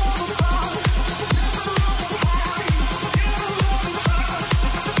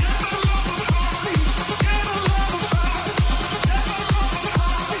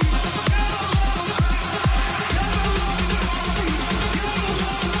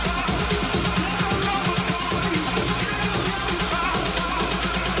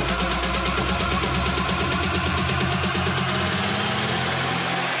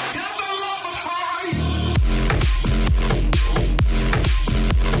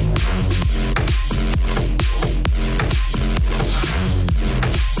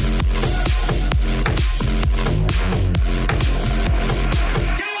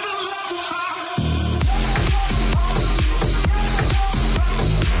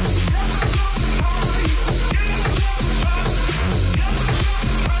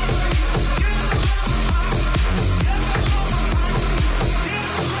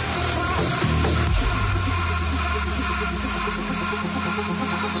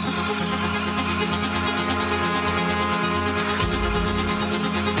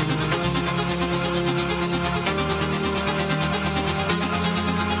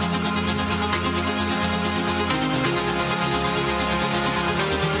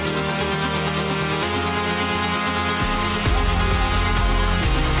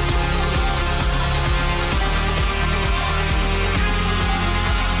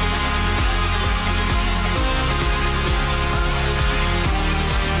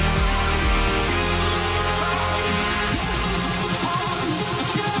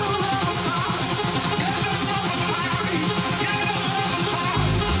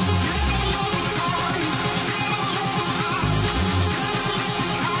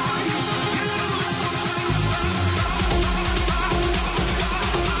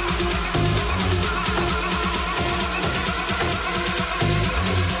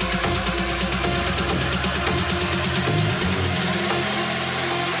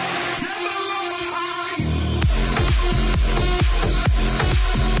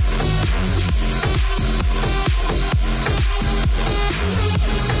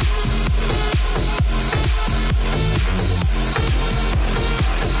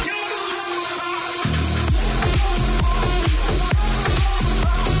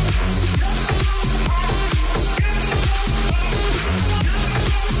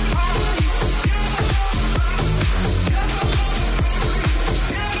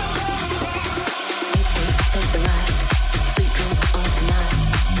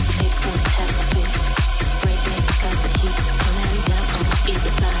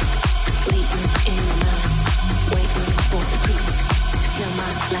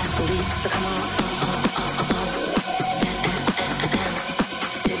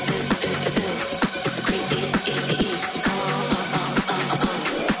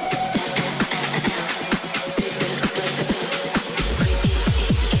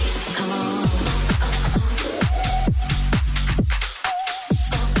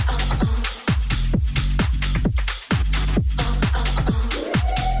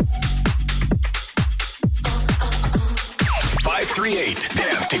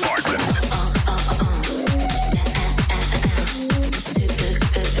 Dance Department.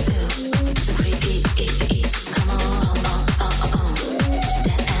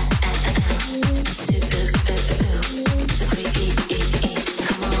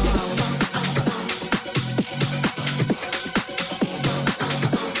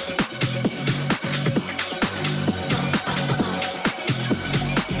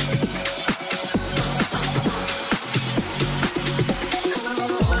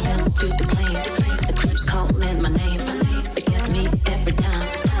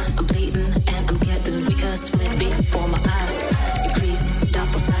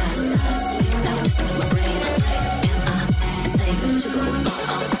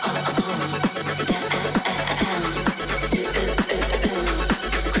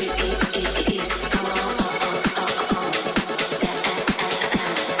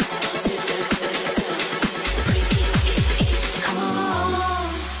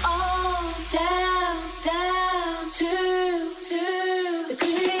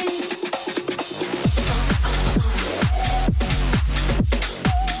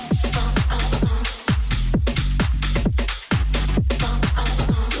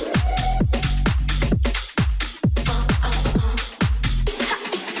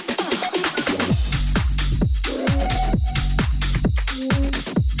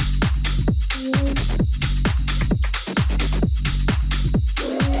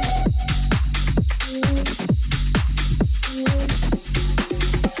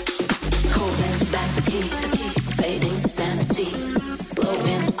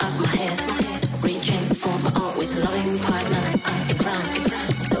 thing, partner. In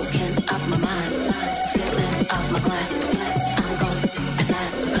crime, soaking up my mind, filling up my glass. I'm gone at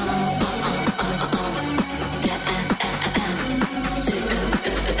last. Come on.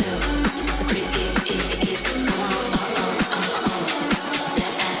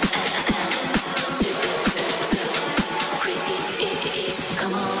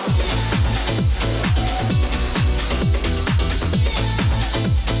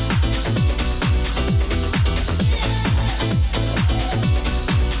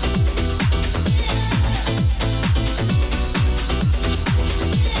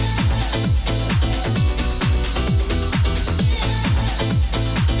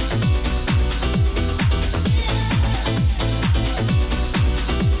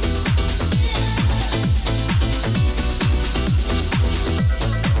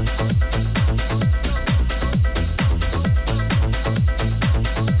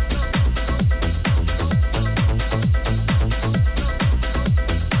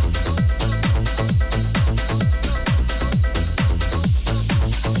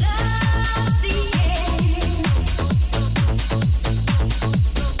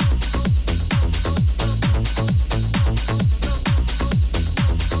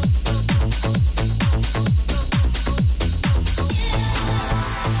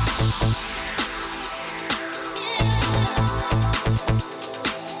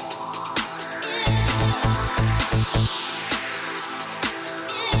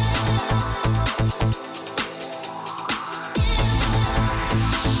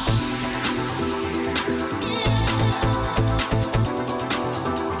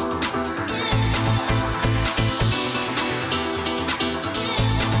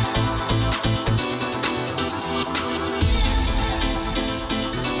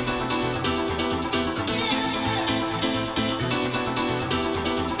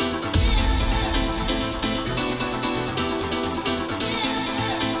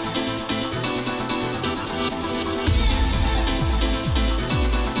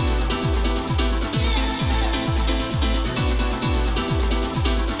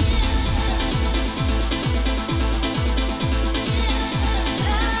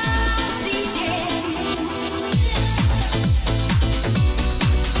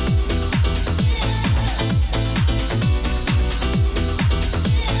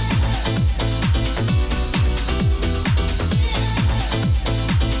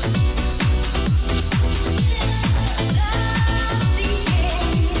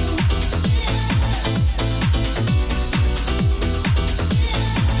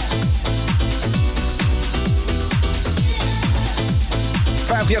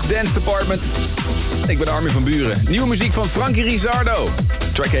 Dance Department. Ik ben Armin van Buren. Nieuwe muziek van Frankie Rizzardo.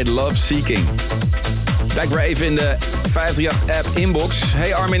 Track heet Love Seeking. Kijk weer even in de 538-app inbox.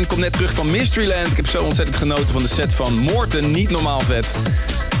 Hey Armin, kom net terug van Mysteryland. Ik heb zo ontzettend genoten van de set van Morten. Niet normaal vet.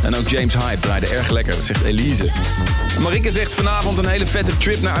 En ook James Hype draaide erg lekker, dat zegt Elise. Marike zegt vanavond een hele vette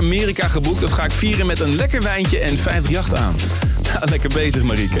trip naar Amerika geboekt. Dat ga ik vieren met een lekker wijntje en 538 aan. Nou, lekker bezig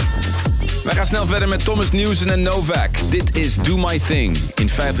Marike. Wij gaan snel verder met Thomas Newson en Novak. Dit is Do My Thing in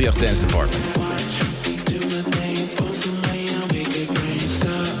 538 Dance Department.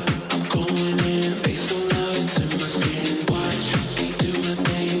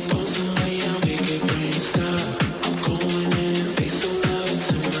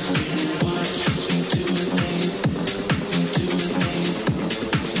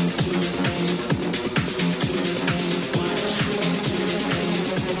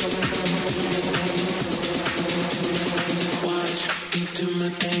 Do my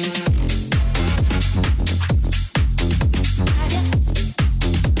thing.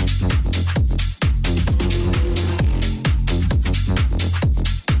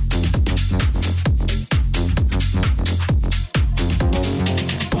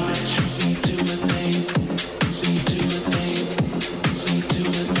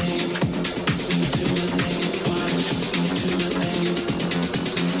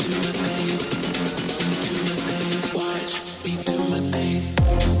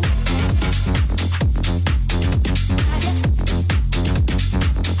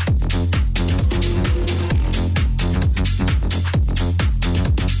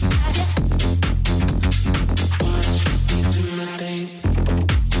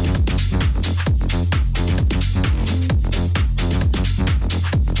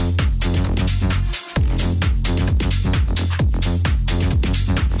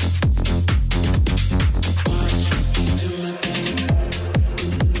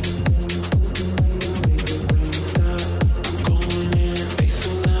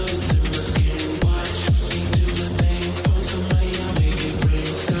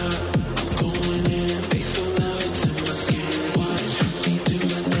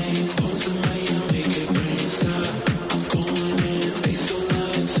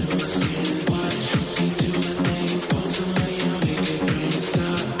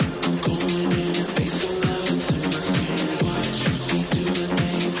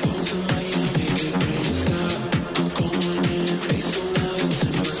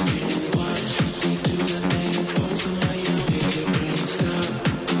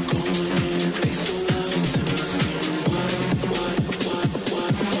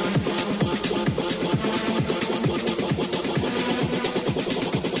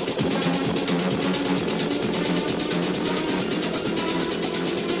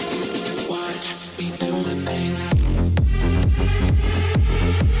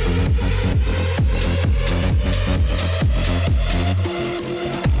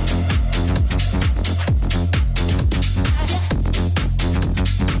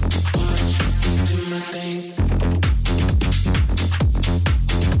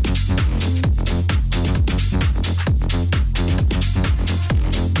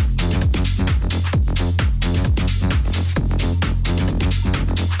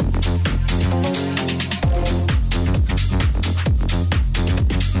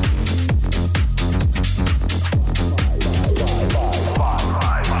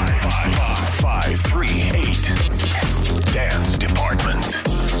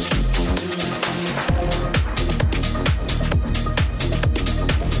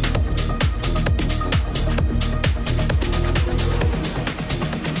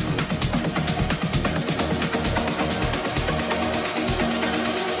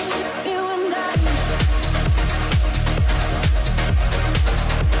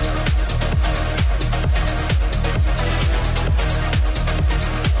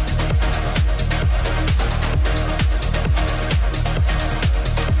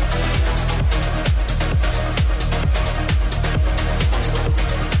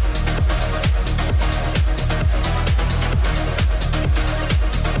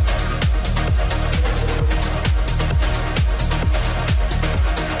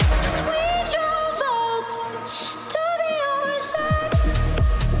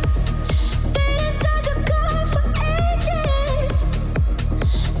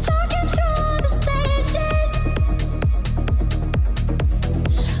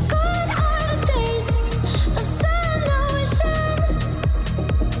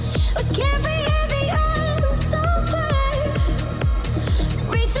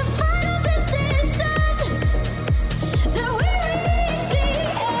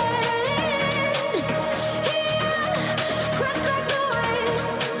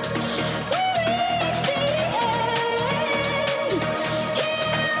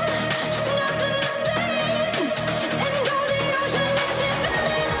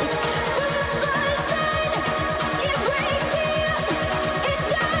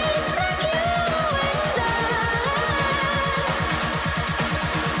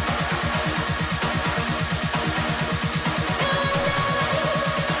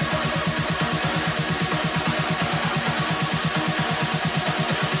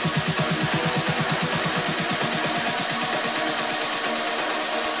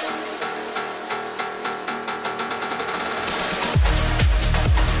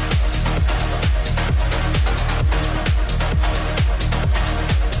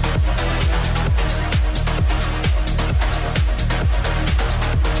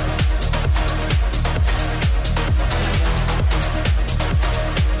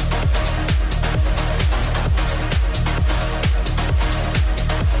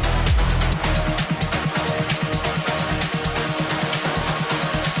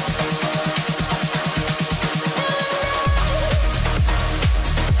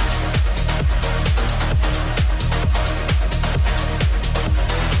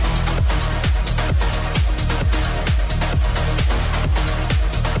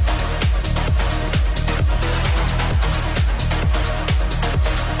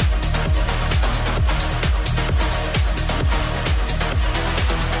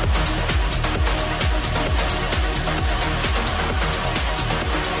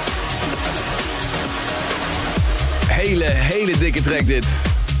 hele dikke track dit.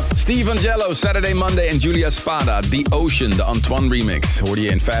 Steve Angello, Saturday Monday en Julia Spada, The Ocean, de Antoine remix. Hoorde je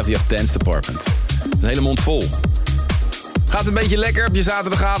in 58 Dance Department. Een hele mond vol. Gaat een beetje lekker op je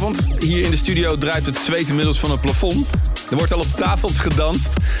zaterdagavond. Hier in de studio druipt het zweet inmiddels van het plafond. Er wordt al op de tafels gedanst.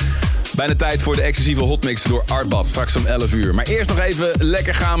 Bijna tijd voor de exclusieve hotmix door Artbad, straks om 11 uur. Maar eerst nog even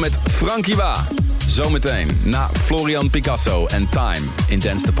lekker gaan met Frankie Wa. Zometeen na Florian Picasso en Time in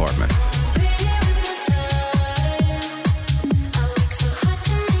Dance Department.